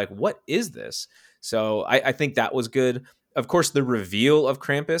 and you're like, what is this? So I think that was good. Of course, the reveal of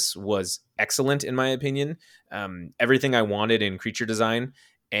Krampus was excellent, in my opinion. Everything I wanted in creature design,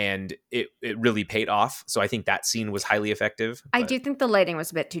 and it really paid off. So I think that scene was highly effective. I do think the lighting was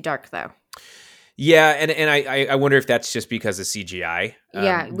a bit too dark, though. Yeah, and I wonder if that's just because of CGI.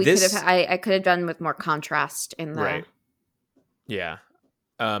 Yeah, I could have done with more contrast in the... Right. Yeah.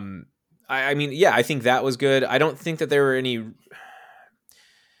 I mean, I think that was good. I don't think that there were any...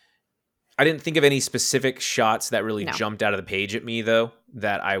 I didn't think of any specific shots that really jumped out of the page at me, though,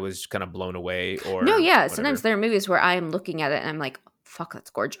 that I was kind of blown away or... No, yeah. Whatever. Sometimes there are movies where I am looking at it and I'm like, fuck, that's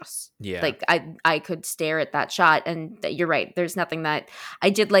gorgeous. Yeah. Like, I could stare at that shot, and you're right. There's nothing that...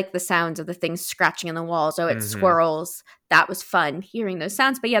 I did like the sounds of the things scratching in the walls. Oh, it swirls. That was fun, hearing those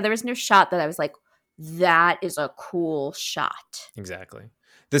sounds. But yeah, there was no shot that I was like, that is a cool shot. Exactly.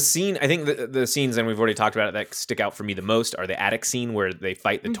 The scene, I think the scenes, and we've already talked about it, that stick out for me the most are the attic scene where they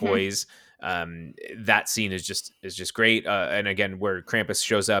fight the toys. That scene is just great. And again, where Krampus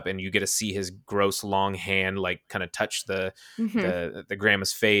shows up and you get to see his gross long hand, like kind of touch the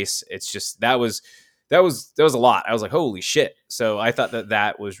grandma's face. It's just, that was a lot. I was like, holy shit. So I thought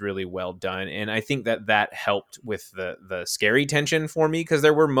that was really well done. And I think that helped with the scary tension for me, because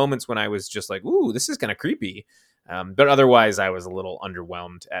there were moments when I was just like, ooh, this is kind of creepy. But otherwise, I was a little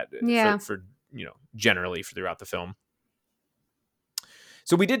underwhelmed for generally throughout the film.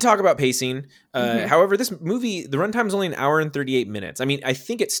 So we did talk about pacing. However, this movie, the runtime is only an hour and 38 minutes. I mean, I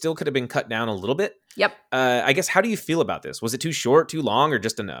think it still could have been cut down a little bit. Yep. I guess, how do you feel about this? Was it too short, too long, or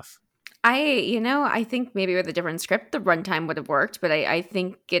just enough? I think maybe with a different script, the runtime would have worked, but I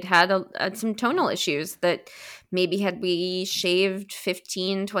think it had some tonal issues that maybe had we shaved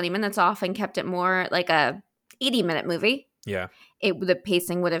 15, 20 minutes off and kept it more like a 80-minute movie. Yeah. The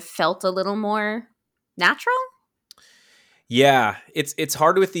pacing would have felt a little more natural. Yeah, it's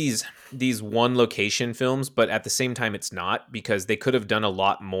hard with these one location films, but at the same time it's not, because they could have done a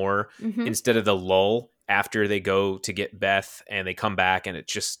lot more instead of the lull after they go to get Beth and they come back and it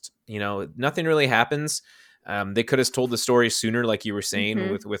just, nothing really happens. They could have told the story sooner, like you were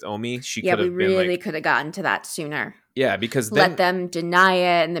saying with Omi. She could have been like, could have gotten to that sooner. Yeah, because then let them deny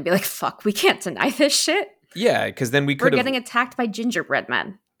it and then be like, fuck, we can't deny this shit. Yeah, because then we're getting attacked by gingerbread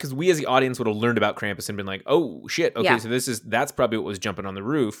men. Because we as the audience would have learned about Krampus and been like, oh shit, okay, so that's probably what was jumping on the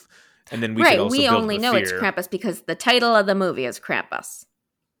roof, and then we could also we build only the know fear. It's Krampus because the title of the movie is Krampus.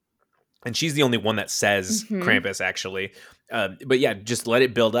 And she's the only one that says Krampus, actually. But yeah, just let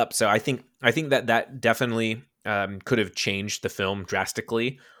it build up. So I think that definitely could have changed the film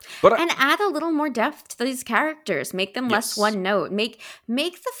drastically. But and add a little more depth to these characters. Make them less one note. Make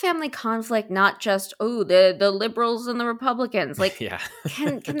the family conflict not just the liberals and the Republicans. Like, yeah.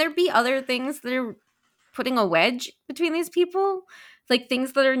 can there be other things that are putting a wedge between these people? Like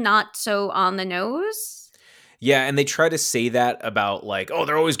things that are not so on the nose? Yeah, and they try to say that about like, oh,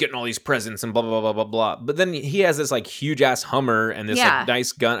 they're always getting all these presents and blah, blah, blah, blah, blah. But then he has this like huge ass Hummer and this like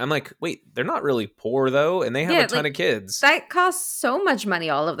nice gun. I'm like, wait, they're not really poor though. And they have a ton of kids. That costs so much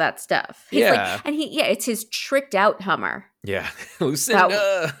money, all of that stuff. It's his tricked out Hummer. Yeah.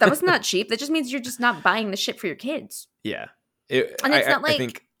 Lucinda. That was not cheap. That just means you're just not buying the shit for your kids. Yeah. It's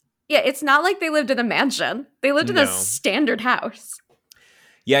not like they lived in a mansion. They lived in a standard house.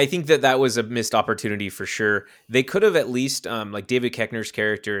 Yeah, I think that was a missed opportunity for sure. They could have at least, like David Koechner's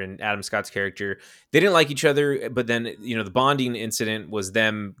character and Adam Scott's character, they didn't like each other, but then, the bonding incident was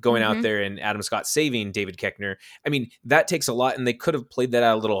them going out there and Adam Scott saving David Koechner. I mean, that takes a lot, and they could have played that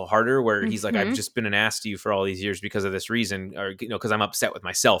out a little harder where he's like, I've just been an ass to you for all these years because of this reason, or, because I'm upset with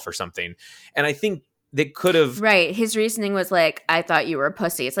myself or something. And I think they could have... Right. His reasoning was like, I thought you were a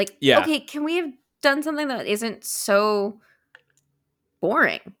pussy. It's like, okay, can we have done something that isn't so...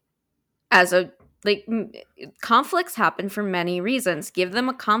 boring conflicts happen for many reasons. Give them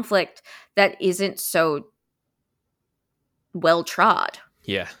a conflict that isn't so well trod.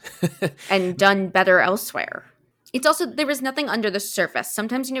 Yeah. And done better elsewhere. It's also, there was nothing under the surface.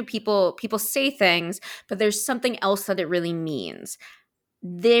 Sometimes, people say things, but there's something else that it really means.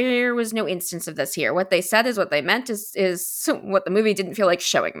 There was no instance of this here. What they said is what they meant is what the movie didn't feel like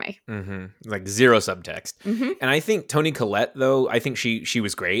showing me. Mm-hmm. Like zero subtext. Mm-hmm. And I think Toni Collette, though, I think she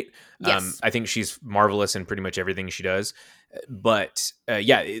was great. Yes. I think she's marvelous in pretty much everything she does. But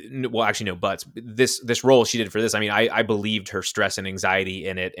actually no buts. This role she did for this, I mean, I believed her stress and anxiety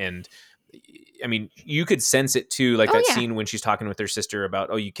in it, and I mean, you could sense it too, like scene when she's talking with her sister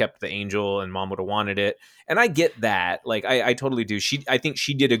about, you kept the angel and mom would have wanted it. And I get that. Like, I totally do. I think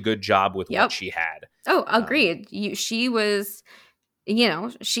she did a good job with what she had. Oh, agreed. She was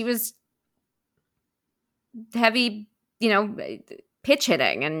heavy, pitch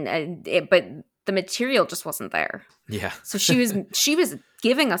hitting but the material just wasn't there. Yeah. So she was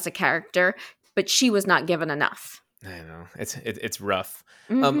giving us a character, but she was not given enough. I know. It's rough.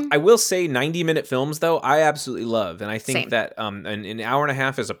 Mm-hmm. I will say 90-minute films, though, I absolutely love. And I think that an hour and a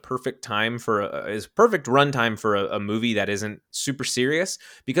half is a perfect time perfect runtime for a movie that isn't super serious,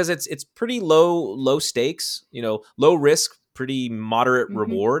 because it's pretty low stakes, low risk, pretty moderate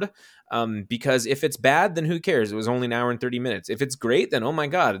reward. Because if it's bad, then who cares? It was only an hour and 30 minutes. If it's great, then, oh my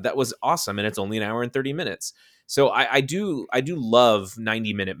God, that was awesome. And it's only an hour and 30 minutes. So I do love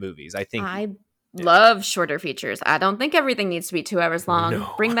 90-minute movies. I think I love shorter features. I don't think everything needs to be 2 hours long.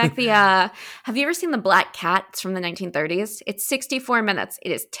 No. Bring back the have you ever seen The Black Cat? It's from the 1930s. It's 64 minutes.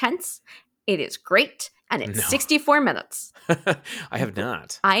 It is tense, it is great, and it's 64 minutes. I have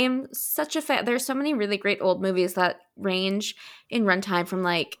not. I am such a fan. There's so many really great old movies that range in runtime from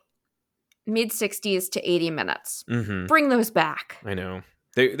like mid 60s to 80 minutes. Mm-hmm. Bring those back. I know.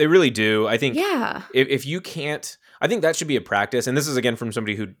 They really do. I think if you can't, I think that should be a practice. And this is, again, from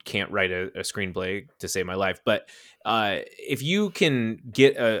somebody who can't write a screenplay to save my life. But if you can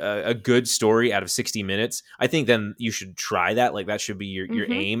get a good story out of 60 minutes, I think then you should try that. Like, that should be your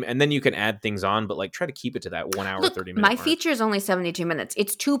aim. And then you can add things on, but like try to keep it to that 1 hour, 30 minutes. My feature is only 72 minutes.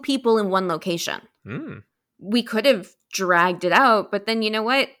 It's 2 people in one location. We could have dragged it out, but then you know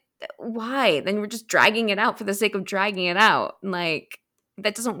what? Why? Then we're just dragging it out for the sake of dragging it out. Like,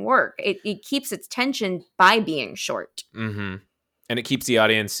 that doesn't work. It keeps its tension by being short. Mm-hmm. And it keeps the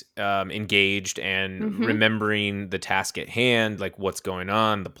audience engaged and remembering the task at hand, like what's going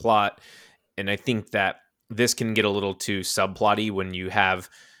on, the plot. And I think that this can get a little too subplotty when you have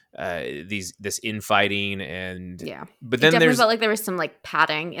this infighting and but then it definitely felt like there was some like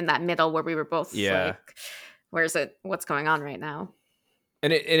padding in that middle where we were both like, what's going on right now?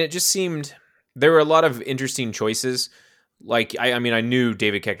 And it just seemed there were a lot of interesting choices. Like, I mean, I knew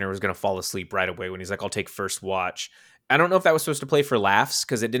David Koechner was going to fall asleep right away when he's like, I'll take first watch. I don't know if that was supposed to play for laughs,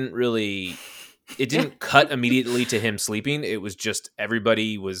 because it didn't cut immediately to him sleeping. It was just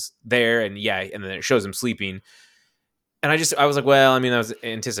everybody was there and then it shows him sleeping. And I was like, well, I mean, that was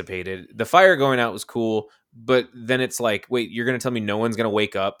anticipated. The fire going out was cool, but then it's like, wait, you're going to tell me no one's going to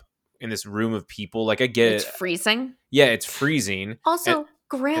wake up in this room of people? Like, I get it's freezing. Yeah, it's freezing. Also,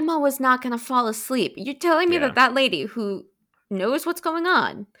 Grandma was not going to fall asleep. You're telling me that lady who knows what's going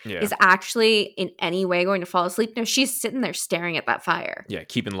on Yeah. is actually in any way going to fall asleep. No, she's sitting there staring at that fire. Yeah,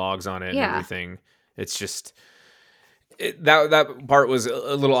 keeping logs on it and Yeah. everything. It's just that part was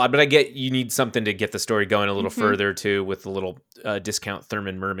a little odd, but I get you need something to get the story going a little further too, with the little discount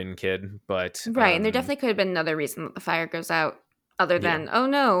Thurman Merman kid. But Right, and there definitely could have been another reason that the fire goes out, other than oh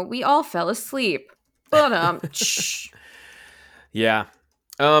no, we all fell asleep. But yeah.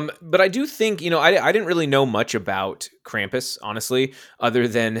 But I do think, I didn't really know much about Krampus, honestly, other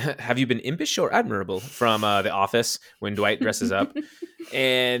than have you been impish or admirable from The Office when Dwight dresses up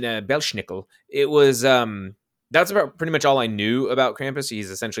and Belschnickel. It was that's about pretty much all I knew about Krampus. He's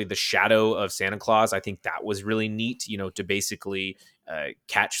essentially the shadow of Santa Claus. I think that was really neat, to basically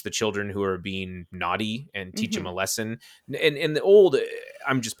catch the children who are being naughty and teach them a lesson. And the old,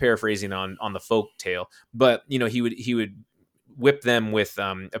 I'm just paraphrasing on the folk tale, but he would whip them with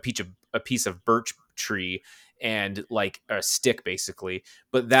a piece of birch tree and like a stick, basically.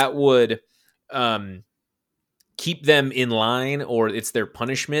 But that would keep them in line, or it's their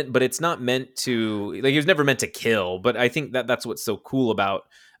punishment, but it's not meant to, like, it was never meant to kill. But I think that's what's so cool about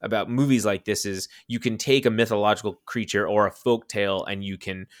movies like this is you can take a mythological creature or a folk tale and you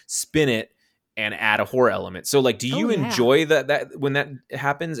can spin it and add a horror element. So like, do you enjoy that when that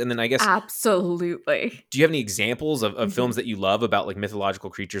happens? And then I guess absolutely. Do you have any examples of films that you love about like mythological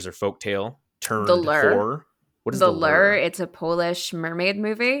creatures or folk tale turned The Lure. horror? What is The Lure? It's a Polish mermaid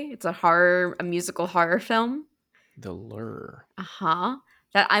movie. It's a musical horror film. The Lure.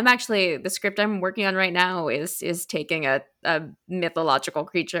 That I'm actually, the script I'm working on right now is taking a mythological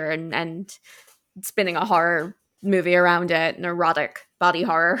creature and spinning a horror movie around it, an erotic body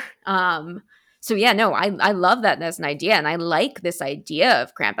horror. So yeah, no, I love that as an idea, and I like this idea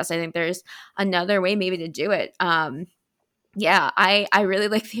of Krampus. I think there's another way maybe to do it. Yeah, I really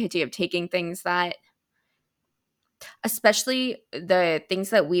like the idea of taking things that, especially the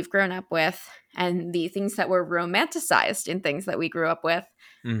things that we've grown up with and the things that were romanticized in things that we grew up with,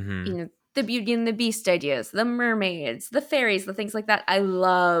 the Beauty and the Beast ideas, the mermaids, the fairies, the things like that. I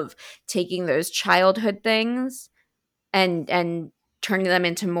love taking those childhood things and turning them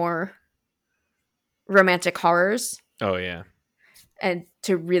into more romantic horrors. Oh yeah. And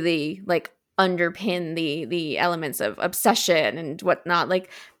to really like underpin the elements of obsession and whatnot. Like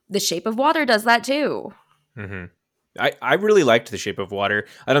The Shape of Water does that too. I really liked The Shape of Water.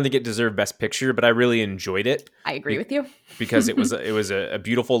 I don't think it deserved Best Picture, but I really enjoyed it. I agree with you. Because it was a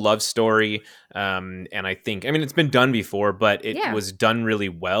beautiful love story. And I think, it's been done before, but it was done really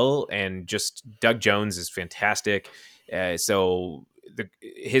well. And just Doug Jones is fantastic. So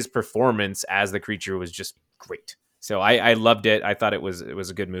his performance as the creature was just great. So I loved it. I thought it was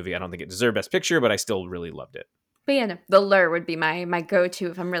a good movie. I don't think it deserved Best Picture, but I still really loved it. But yeah, no, The Lure would be my go-to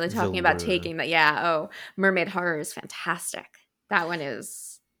if I'm really talking about taking that. Yeah, mermaid horror is fantastic. That one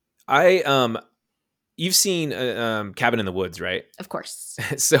is. You've seen Cabin in the Woods, right? Of course.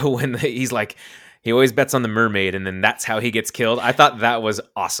 So when he's like, he always bets on the mermaid, and then that's how he gets killed. I thought that was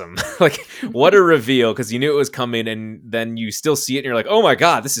awesome. Like, what a reveal, because you knew it was coming, and then you still see it, and you're like, oh my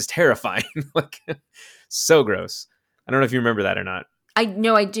God, this is terrifying. Like, so gross. I don't know if you remember that or not. I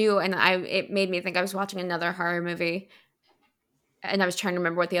know I do, and it made me think I was watching another horror movie, and I was trying to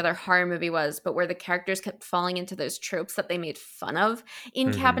remember what the other horror movie was, but where the characters kept falling into those tropes that they made fun of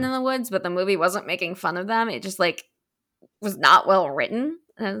in Cabin in the Woods, but the movie wasn't making fun of them. It just like was not well written,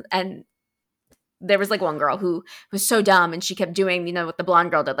 and there was like one girl who was so dumb, and she kept doing what the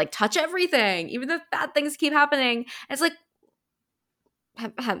blonde girl did, like touch everything, even if bad things keep happening. And it's like,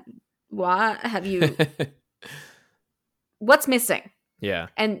 have you? What's missing? Yeah.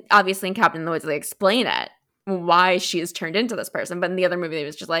 And obviously in Cabin in the Woods, they explain it, why she is turned into this person. But in the other movie, it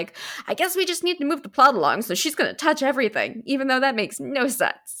was just like, I guess we just need to move the plot along, so she's going to touch everything, even though that makes no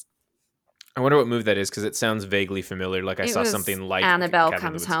sense. I wonder what movie that is, because it sounds vaguely familiar. Like I saw something like Annabelle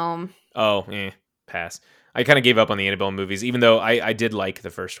Comes Home. Oh, pass. I kind of gave up on the Annabelle movies, even though I did like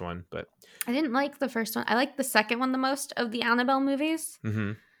the first one. But I didn't like the first one. I liked the second one the most of the Annabelle movies.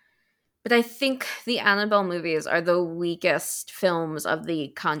 But I think the Annabelle movies are the weakest films of the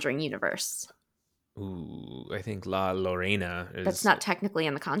Conjuring universe. Ooh, I think La Lorena is... That's not technically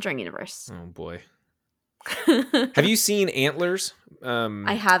in the Conjuring universe. Oh, boy. Have you seen Antlers?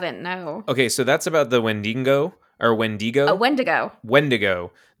 I haven't, no. Okay, so that's about the Wendigo. Wendigo,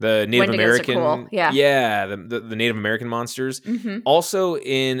 the Native Wendigos American, are cool. the Native American monsters. Also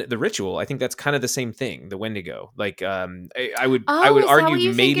in The Ritual, I think that's kind of the same thing. The Wendigo, like I would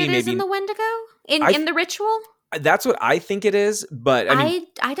argue maybe in the Wendigo in The Ritual. That's what I think it is, but I mean,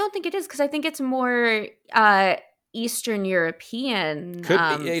 I don't think it is, because I think it's more Eastern European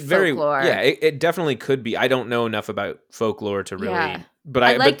It folklore. it definitely could be. I don't know enough about folklore to really, Yeah. but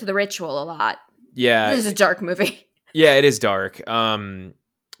I liked The Ritual a lot. Yeah, This is a dark movie. yeah, it is dark.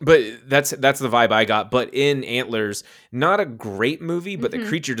 But that's the vibe I got. But in Antlers, not a great movie, but the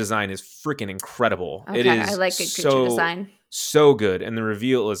creature design is freaking incredible. Okay, It is I like good creature design. so good, and the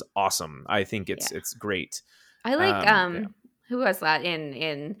reveal is awesome. I think it's great. I like who was that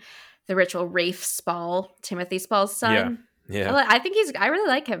in The Ritual? Rafe Spall, Timothy Spall's son. Yeah. I think I really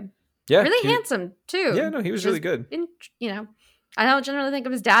like him. Yeah, Really handsome too. Yeah, no, he was really good. I don't generally think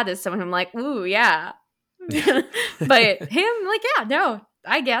of his dad as someone I'm like, ooh, yeah. But him, like, yeah, no,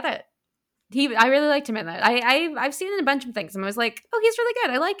 I get it. I really liked him in that. I've seen in a bunch of things, and I was like, oh, he's really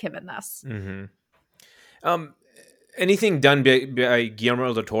good. I like him in this. Mm-hmm. Anything done by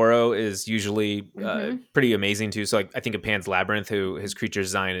Guillermo del Toro is usually pretty amazing too. So I think of Pan's Labyrinth, who his creature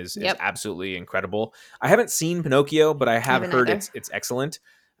design is absolutely incredible. I haven't seen Pinocchio, but I have heard it's excellent.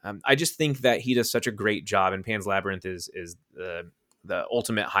 I just think that he does such a great job, and Pan's Labyrinth is the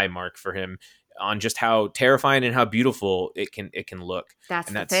ultimate high mark for him on just how terrifying and how beautiful it can look. That's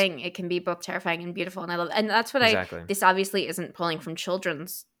the thing; it can be both terrifying and beautiful, and I love. And that's what This obviously isn't pulling from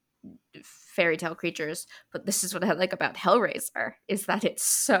children's fairy tale creatures, but this is what I like about Hellraiser, is that it's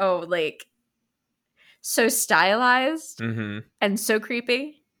so so stylized and so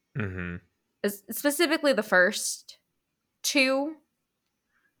creepy. Specifically the first two.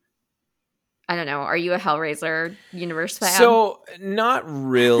 I don't know. Are you a Hellraiser universe fan? So not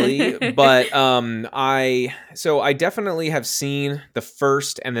really, but I definitely have seen the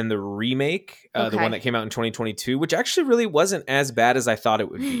first and then the remake, the one that came out in 2022, which actually really wasn't as bad as I thought it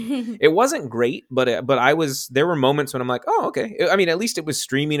would be. It wasn't great, but there were moments when I'm like, oh, okay. I mean, at least it was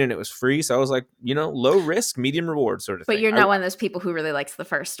streaming and it was free, so I was like, low risk, medium reward sort of thing. But you're not one of those people who really likes the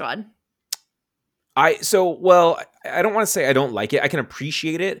first one. I don't want to say I don't like it. I can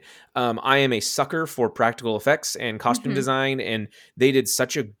appreciate it. I am a sucker for practical effects and costume design, and they did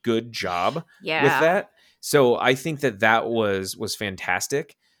such a good job with that. So I think that was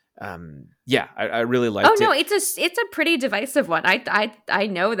fantastic. I really liked it. Oh no, it's a pretty divisive one. I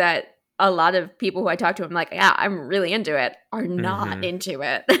know that a lot of people who I talk to, I'm like, yeah, I'm really into it, are not into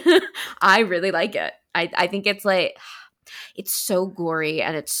it. I really like it. I think it's like, it's so gory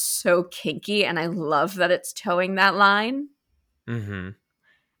and it's so kinky, and I love that it's towing that line. And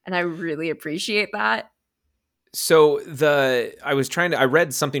I really appreciate that. So I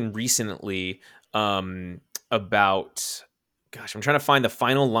read something recently about, gosh, I'm trying to find the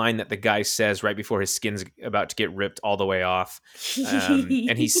final line that the guy says right before his skin's about to get ripped all the way off.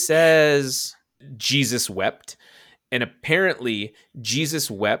 And he says, Jesus wept. And apparently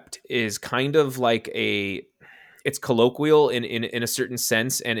Jesus wept is kind of like it's colloquial in a certain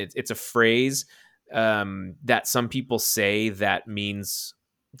sense, and it's a phrase that some people say that means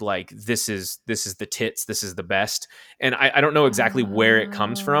like this is the tits, this is the best, and I don't know exactly where it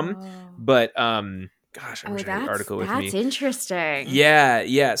comes from, but gosh, I wish I had an article with me. That's interesting.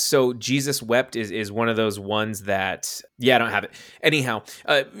 Yeah. So Jesus wept is one of those ones that I don't have it. Anyhow,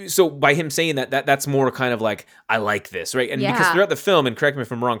 so by him saying that's more kind of like, I like this, right? And because throughout the film, and correct me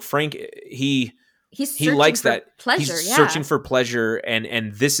if I'm wrong, Frank, he likes that pleasure. He's searching for pleasure,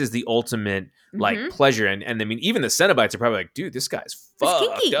 and this is the ultimate like pleasure. And I mean, even the Cenobites are probably like, dude, this guy's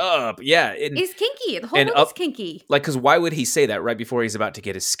fucked up. Yeah, it's kinky. The whole movie's kinky. Like, because why would he say that right before he's about to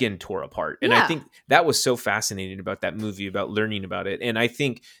get his skin tore apart? And I think that was so fascinating about that movie, about learning about it. And I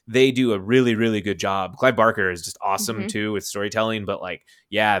think they do a really, really good job. Clive Barker is just awesome too with storytelling. But like,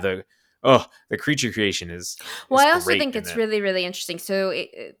 the creature creation is. Well, I also think it's really, really interesting. So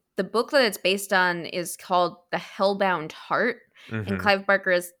the book that it's based on is called The Hellbound Heart, and Clive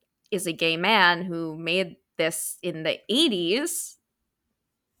Barker is a gay man who made this in the 80s,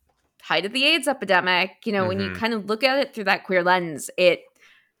 height of the AIDS epidemic. When you kind of look at it through that queer lens,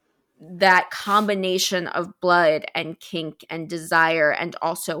 that combination of blood and kink and desire and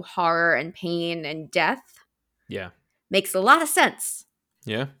also horror and pain and death makes a lot of sense.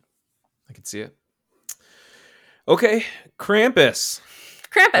 Yeah, I can see it. Okay, Krampus.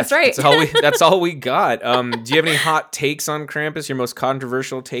 Right? That's all we got. Do you have any hot takes on Krampus? Your most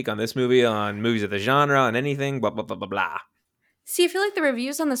controversial take on this movie, on movies of the genre, on anything? Blah blah blah blah blah. See, I feel like the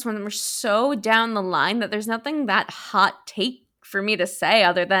reviews on this one were so down the line that there's nothing that hot take for me to say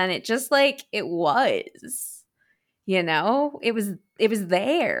other than it just like it was. It was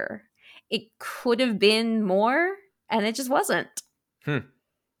there. It could have been more, and it just wasn't. But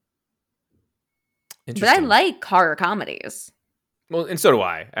I like horror comedies. Well, and so do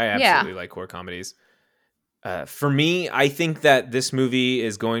I. I absolutely like horror comedies. For me, I think that this movie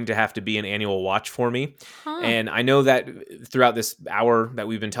is going to have to be an annual watch for me. Huh. And I know that throughout this hour that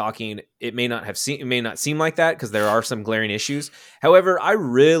we've been talking, it may not seem like that because there are some glaring issues. However, I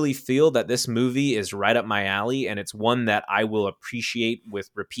really feel that this movie is right up my alley, and it's one that I will appreciate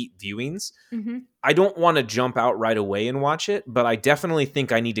with repeat viewings. Mm-hmm. I don't want to jump out right away and watch it, but I definitely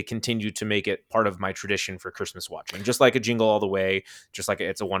think I need to continue to make it part of my tradition for Christmas watching. Just like a Jingle All the Way, just like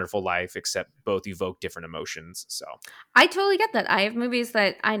It's a Wonderful Life, except both evoke different emotions. So I totally get that. I have movies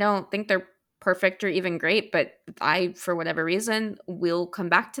that I don't think they're perfect or even great, but I, for whatever reason, will come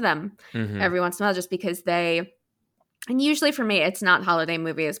back to them every once in a while just because they. And usually for me, it's not holiday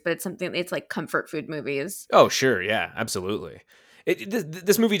movies, but it's like comfort food movies. Oh, sure. Yeah, absolutely.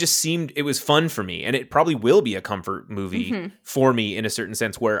 This movie just seemed, it was fun for me, and it probably will be a comfort movie for me in a certain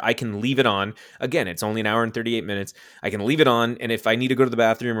sense where I can leave it on. Again, it's only an hour and 38 minutes. I can leave it on, and if I need to go to the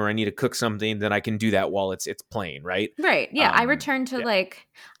bathroom or I need to cook something, then I can do that while it's playing, right? Right. Yeah. I return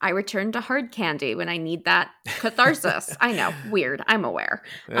to hard candy when I need that catharsis. I know. Weird. I'm aware.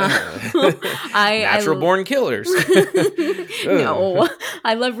 Natural born killers. No.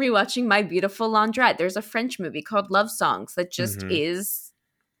 I love rewatching My Beautiful Laundrette. There's a French movie called Love Songs that just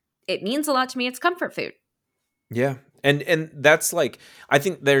it means a lot to me. It's comfort food. Yeah. And that's like, I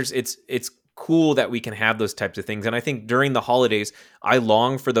think it's cool that we can have those types of things. And I think during the holidays, I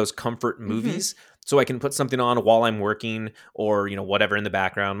long for those comfort movies so I can put something on while I'm working or, whatever in the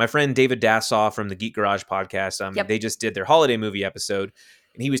background. My friend David Dassaw from the Geek Garage podcast, they just did their holiday movie episode.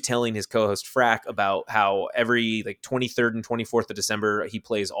 And he was telling his co-host Frack about how every 23rd and 24th of December, he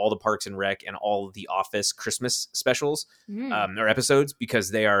plays all the Parks and Rec and all of the Office Christmas specials or episodes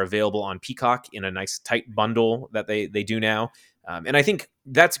because they are available on Peacock in a nice tight bundle that they do now. And I think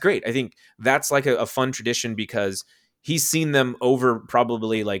that's great. I think that's like a fun tradition because he's seen them over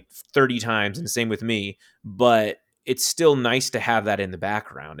probably 30 times, and same with me. But it's still nice to have that in the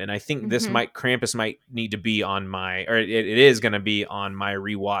background. And I think Krampus might need to be on it is going to be on my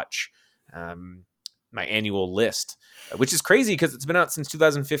rewatch, my annual list, which is crazy because it's been out since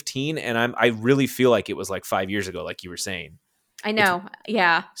 2015. And I really feel like it was 5 years ago, like you were saying. I know.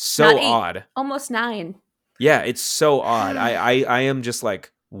 Yeah. So odd. Almost 9. Yeah. It's so odd. I am just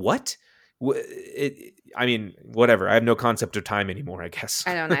like, what? I mean, whatever. I have no concept of time anymore, I guess.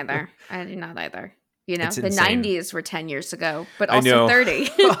 I don't either. I do not either. It's the insane. 90s were 10 years ago, but also 30.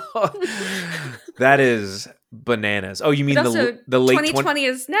 That is bananas. Oh, you mean the late 2020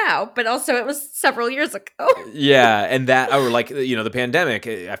 is now, but also it was several years ago. Yeah, and that, or the pandemic,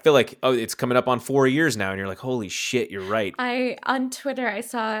 I feel like, it's coming up on 4 years now, and you're like, holy shit, you're right. On Twitter, I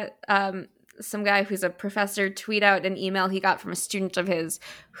saw some guy who's a professor tweet out an email he got from a student of his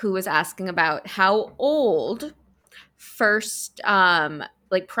who was asking about how old first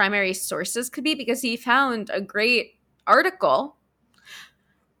primary sources could be, because he found a great article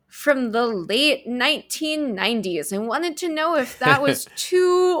from the late 1990s and wanted to know if that was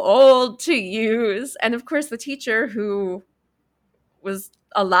too old to use. And of course, the teacher, who was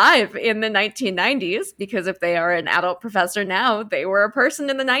alive in the 1990s, because if they are an adult professor now, they were a person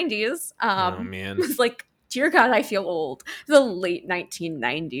in the 90s. Oh, man. Was like, dear God, I feel old. The late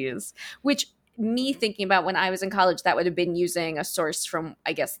 1990s, which, me thinking about when I was in college, that would have been using a source from,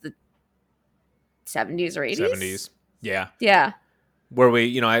 I guess, the 70s or 80s. 70s. Yeah. Yeah. Where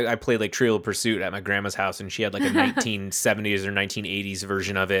I played Trivial Pursuit at my grandma's house, and she had a 1970s or 1980s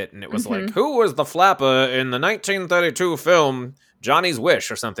version of it. And it was who was the flapper in the 1932 film Johnny's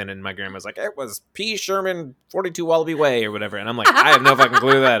Wish or something? And my grandma's like, it was P. Sherman 42 Wallaby Way or whatever. And I'm like, I have no fucking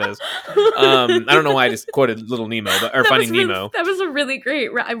clue who that is. I don't know why I just quoted Little Nemo or Finding Nemo. That was a really great.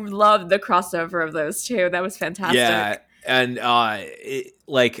 I loved the crossover of those two. That was fantastic. Yeah. And to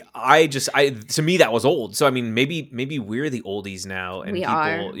me that was old. So I mean, maybe we're the oldies now, and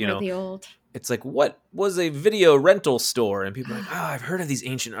we're the old. It's like, what was a video rental store? And people are like, I've heard of these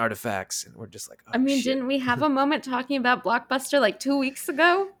ancient artifacts, and we're just like, shit. Didn't we have a moment talking about Blockbuster 2 weeks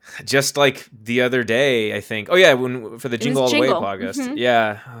ago? Just the other day, I think. Oh yeah, for the Jingle All the Way podcast.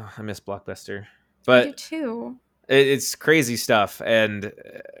 Yeah, I miss Blockbuster, but I do too. It's crazy stuff, and.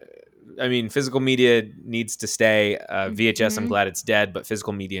 I mean, physical media needs to stay. VHS, I'm glad it's dead, but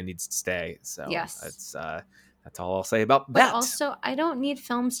physical media needs to stay. So yes, that's all I'll say about that. But also, I don't need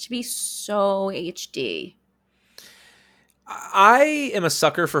films to be so HD. I am a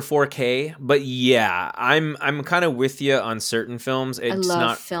sucker for 4K, but yeah, I'm kind of with you on certain films. I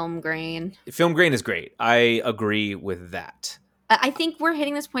love film grain. Film grain is great. I agree with that. I think we're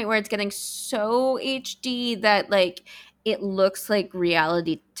hitting this point where it's getting so HD that it looks like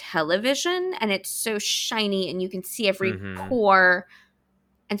reality television, and it's so shiny, and you can see every pore,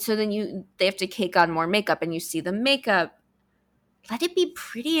 And so then they have to cake on more makeup, and you see the makeup. Let it be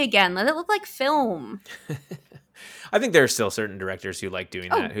pretty again. Let it look like film. I think there are still certain directors who like doing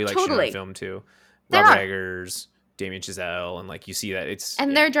that, who like shooting on film too. Robert Eggers, Damien Chazelle, and like you see that it's...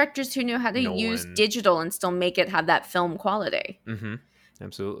 And there are directors who know how to use digital and still make it have that film quality. Mm-hmm.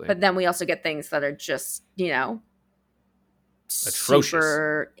 Absolutely. But then we also get things that are just,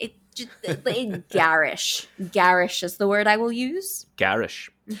 atrocious. Garish. Garish is the word I will use. Garish.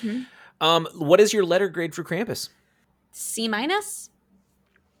 Mm-hmm. What is your letter grade for Krampus? C-.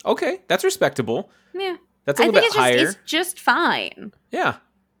 Okay, that's respectable. Yeah. That's a little bit higher. It's just fine. Yeah.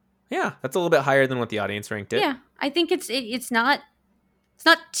 Yeah, that's a little bit higher than what the audience ranked it. Yeah, I think it's not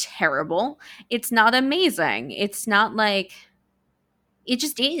terrible. It's not amazing. It's not like, it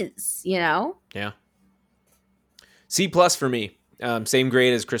just is, Yeah. C+ for me. Same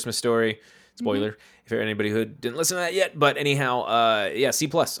grade as Christmas Story. Spoiler, if anybody who didn't listen to that yet. But anyhow, C+.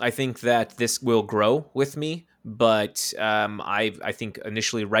 I think that this will grow with me. But I think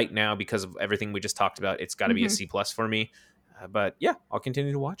initially right now, because of everything we just talked about, it's got to be a C+ for me. But yeah, I'll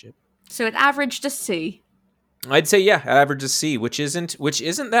continue to watch it. So it averaged a C. I'd say it averaged a C, which isn't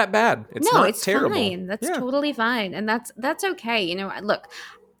that bad. It's not terrible. Fine. That's totally fine, and that's okay. Look,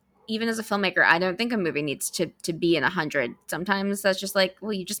 even as a filmmaker, I don't think a movie needs to be in 100. Sometimes that's just like,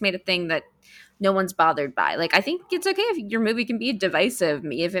 well, you just made a thing that no one's bothered by. Like, I think it's okay if your movie can be divisive,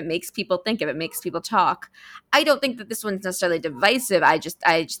 if it makes people think, if it makes people talk. I don't think that this one's necessarily divisive. I just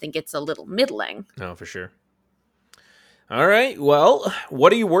think it's a little middling. Oh, for sure. All right. Well,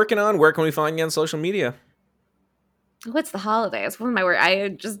 what are you working on? Where can we find you on social media? What's the holidays? What am I working? I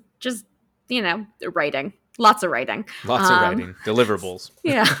just writing. Lots of writing. Lots of writing. Deliverables.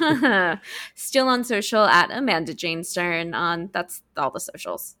 Yeah. Still on social at Amanda Jane Stern. That's all the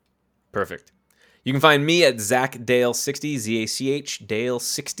socials. Perfect. You can find me at ZachDale60, Z-A-C-H,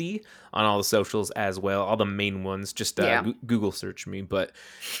 Dale60 on all the socials as well. All the main ones. Just Google search me. But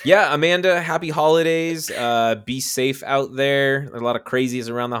yeah, Amanda, happy holidays. Be safe out there. There are a lot of crazies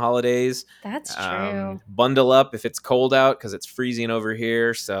around the holidays. That's true. Bundle up if it's cold out because it's freezing over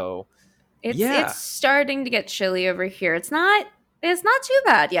here. So it's starting to get chilly over here. It's not too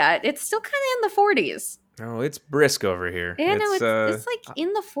bad yet. It's still kind of in the 40s. Oh, it's brisk over here. Yeah, it's like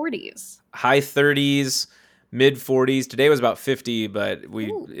in the 40s. High 30s, mid 40s. Today was about 50, but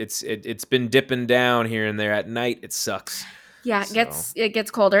it's been dipping down here and there at night. It sucks. Yeah, it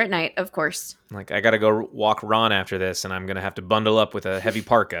gets colder at night, of course. Like, I got to go walk Ron after this, and I'm going to have to bundle up with a heavy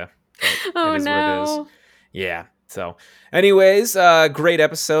parka. Oh, it is no. what it is. Yeah. So, anyways, great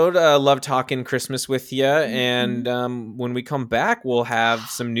episode. Love talking Christmas with you. And when we come back, we'll have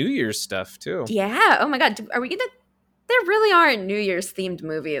some New Year's stuff, too. Yeah. Oh, my God. Are we going to... There really aren't New Year's themed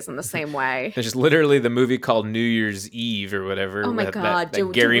movies in the same way. There's literally the movie called New Year's Eve or whatever. Oh, my God.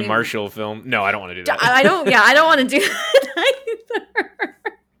 That Gary Marshall film. No, I don't want to do that. I don't want to do that either.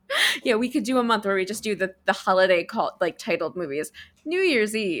 Yeah, we could do a month where we just do the holiday titled movies. New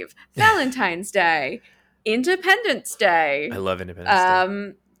Year's Eve, Valentine's Day, Independence Day. I love Independence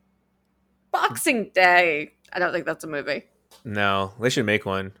Day. Boxing Day. I don't think that's a movie. No, they should make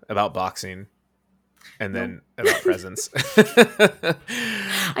one about boxing and then about presents.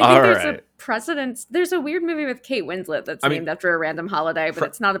 There's a weird movie with Kate Winslet that's named after a random holiday, but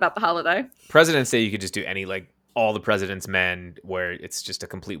it's not about the holiday. President's Day, you could just do any, all the President's Men, where it's just a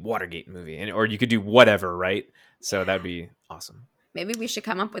complete Watergate movie. Or you could do whatever, right? So that'd be awesome. Maybe we should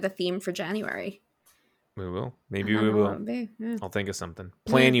come up with a theme for January. We will. Maybe we will. Yeah. I'll think of something.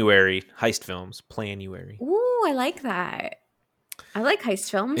 Planuary. Heist films. Planuary. Ooh, I like that. I like heist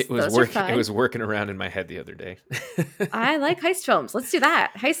films. Those are fun. It was working around in my head the other day. I like heist films. Let's do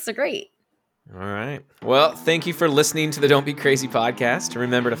that. Heists are great. All right. Well, thank you for listening to the Don't Be Crazy podcast.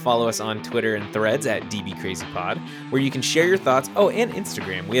 Remember to follow us on Twitter and Threads at DBCrazyPod, where you can share your thoughts. Oh, and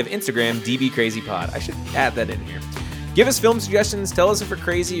Instagram. We have Instagram, DBCrazyPod. I should add that in here. Give us film suggestions, tell us if we're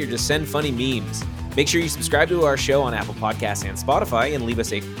crazy, or just send funny memes. Make sure you subscribe to our show on Apple Podcasts and Spotify, and leave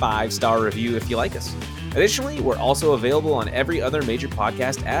us a 5-star review if you like us. Additionally, we're also available on every other major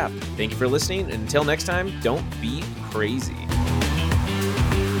podcast app. Thank you for listening, and until next time, don't be crazy.